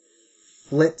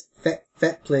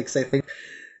Fetflix, I think,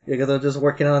 because I was just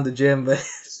working out in the gym, but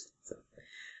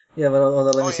yeah, but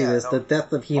let me see this. The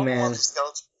Death of He-Man.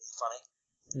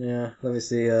 Yeah, let me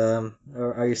see.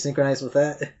 Are you synchronized with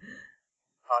that? Yeah,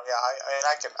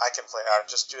 I can play.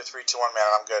 Just do a 3, 2, 1, man.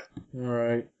 I'm good. All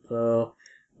right. So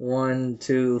 1,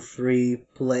 2, 3,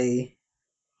 play.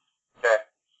 Okay.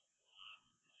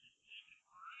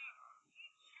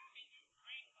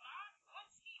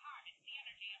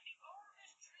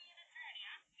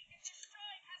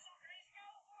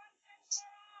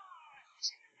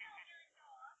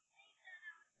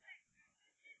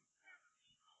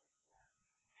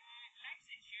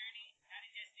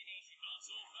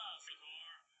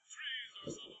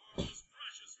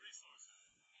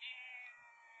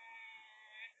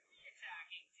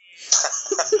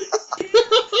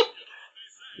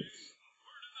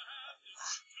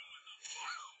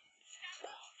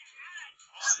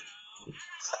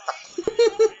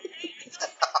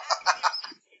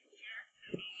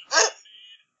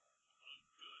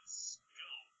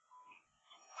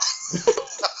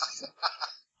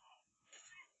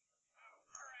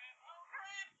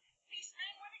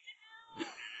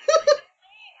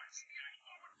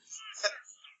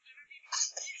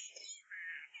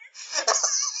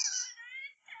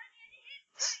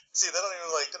 See, they don't even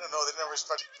they don't know. They never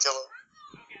expect to kill him.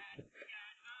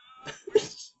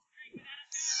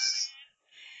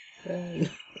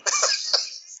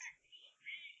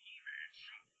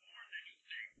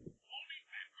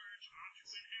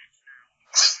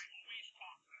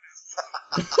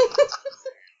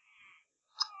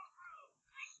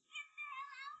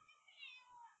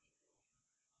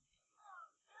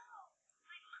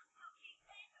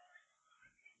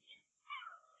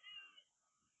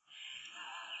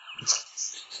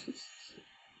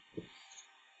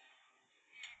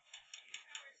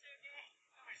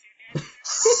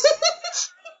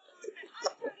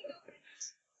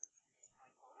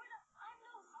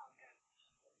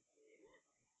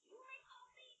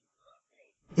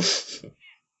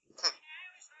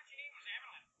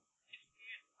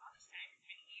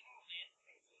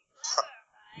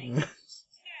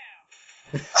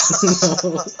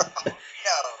 No.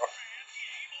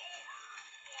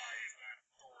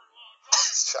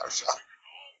 Shot.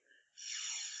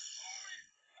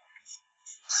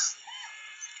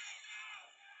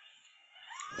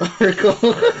 Oracle.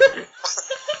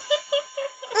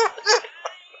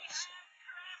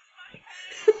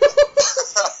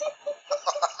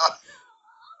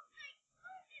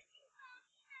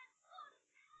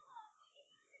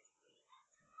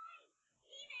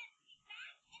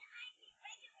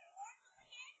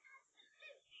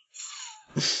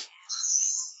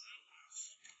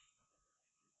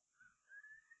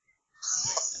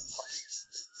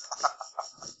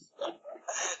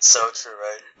 So true,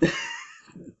 right?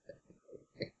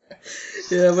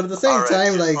 Yeah, but at the same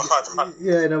time,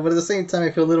 dude, but at the same time,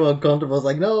 I feel a little uncomfortable. It's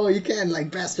like, no, you can't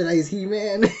bastardize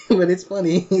He-Man, but it's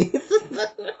funny. No,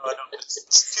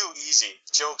 it's too easy.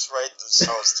 Jokes write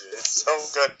themselves, dude. It's so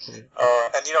good.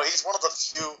 And he's one of the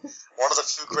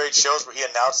few great shows where he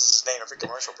announces his name every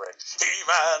commercial break.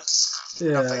 He-Man.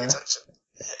 Yeah. Not paying attention.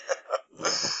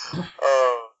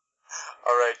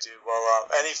 All right, dude. Well,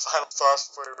 any final thoughts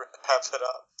before we wrap it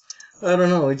up? I don't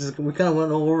know. We kind of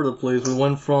went all over the place. We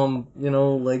went from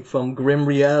from grim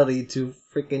reality to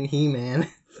freaking He-Man.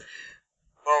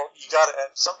 Well, you gotta.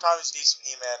 Sometimes you need some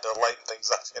He-Man to lighten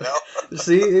things up,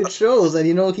 See, it shows that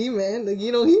He-Man.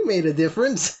 He made a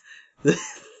difference. He did.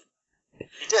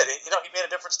 He made a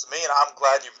difference to me, and I'm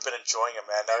glad you've been enjoying it,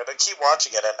 man. Now, keep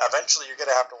watching it, and eventually you're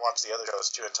gonna have to watch the other shows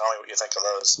too, and tell me what you think of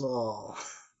those. Oh.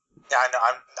 Yeah, I know.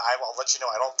 I'll let you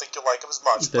know. I don't think you'll like them as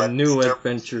much. The New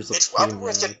Adventures of He-Man.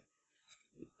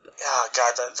 Yeah,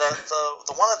 God,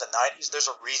 the one in the 90s. There's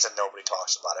a reason nobody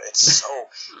talks about it. It's so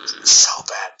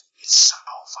bad. It's so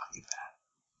fucking bad.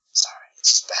 Sorry, it's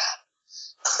just bad.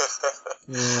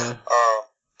 Yeah.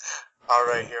 All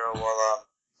right, Hero. Well,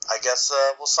 I guess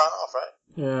we'll sign off, right?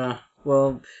 Yeah.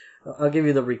 Well, I'll give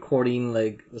you the recording,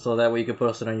 so that way you can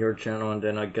post it on your channel, and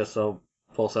then I guess I'll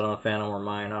post it on Fandom or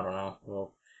mine. I don't know.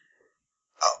 Well,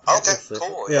 oh, okay, we'll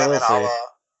cool. yeah, Yeah, we'll man, see.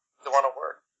 the one at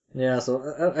work. Yeah,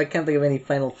 so I can't think of any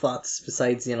final thoughts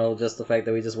besides, just the fact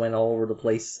that we just went all over the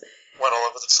place. Went all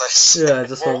over the place. Yeah,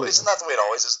 just well, isn't that the way it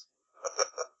always is?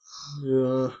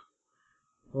 Yeah.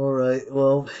 Alright,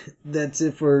 well, that's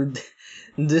it for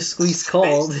this week's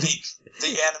call. The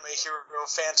AnimeHero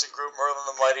fans and group Merlin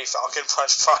the Mighty Falcon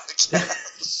Punch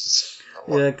podcast.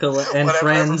 Yeah, and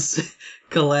friends,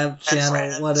 collab channel,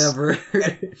 friends, whatever.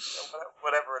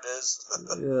 Whatever it is.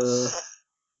 Yeah.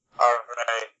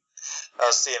 Alright.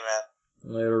 I'll see you,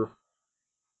 man. Later.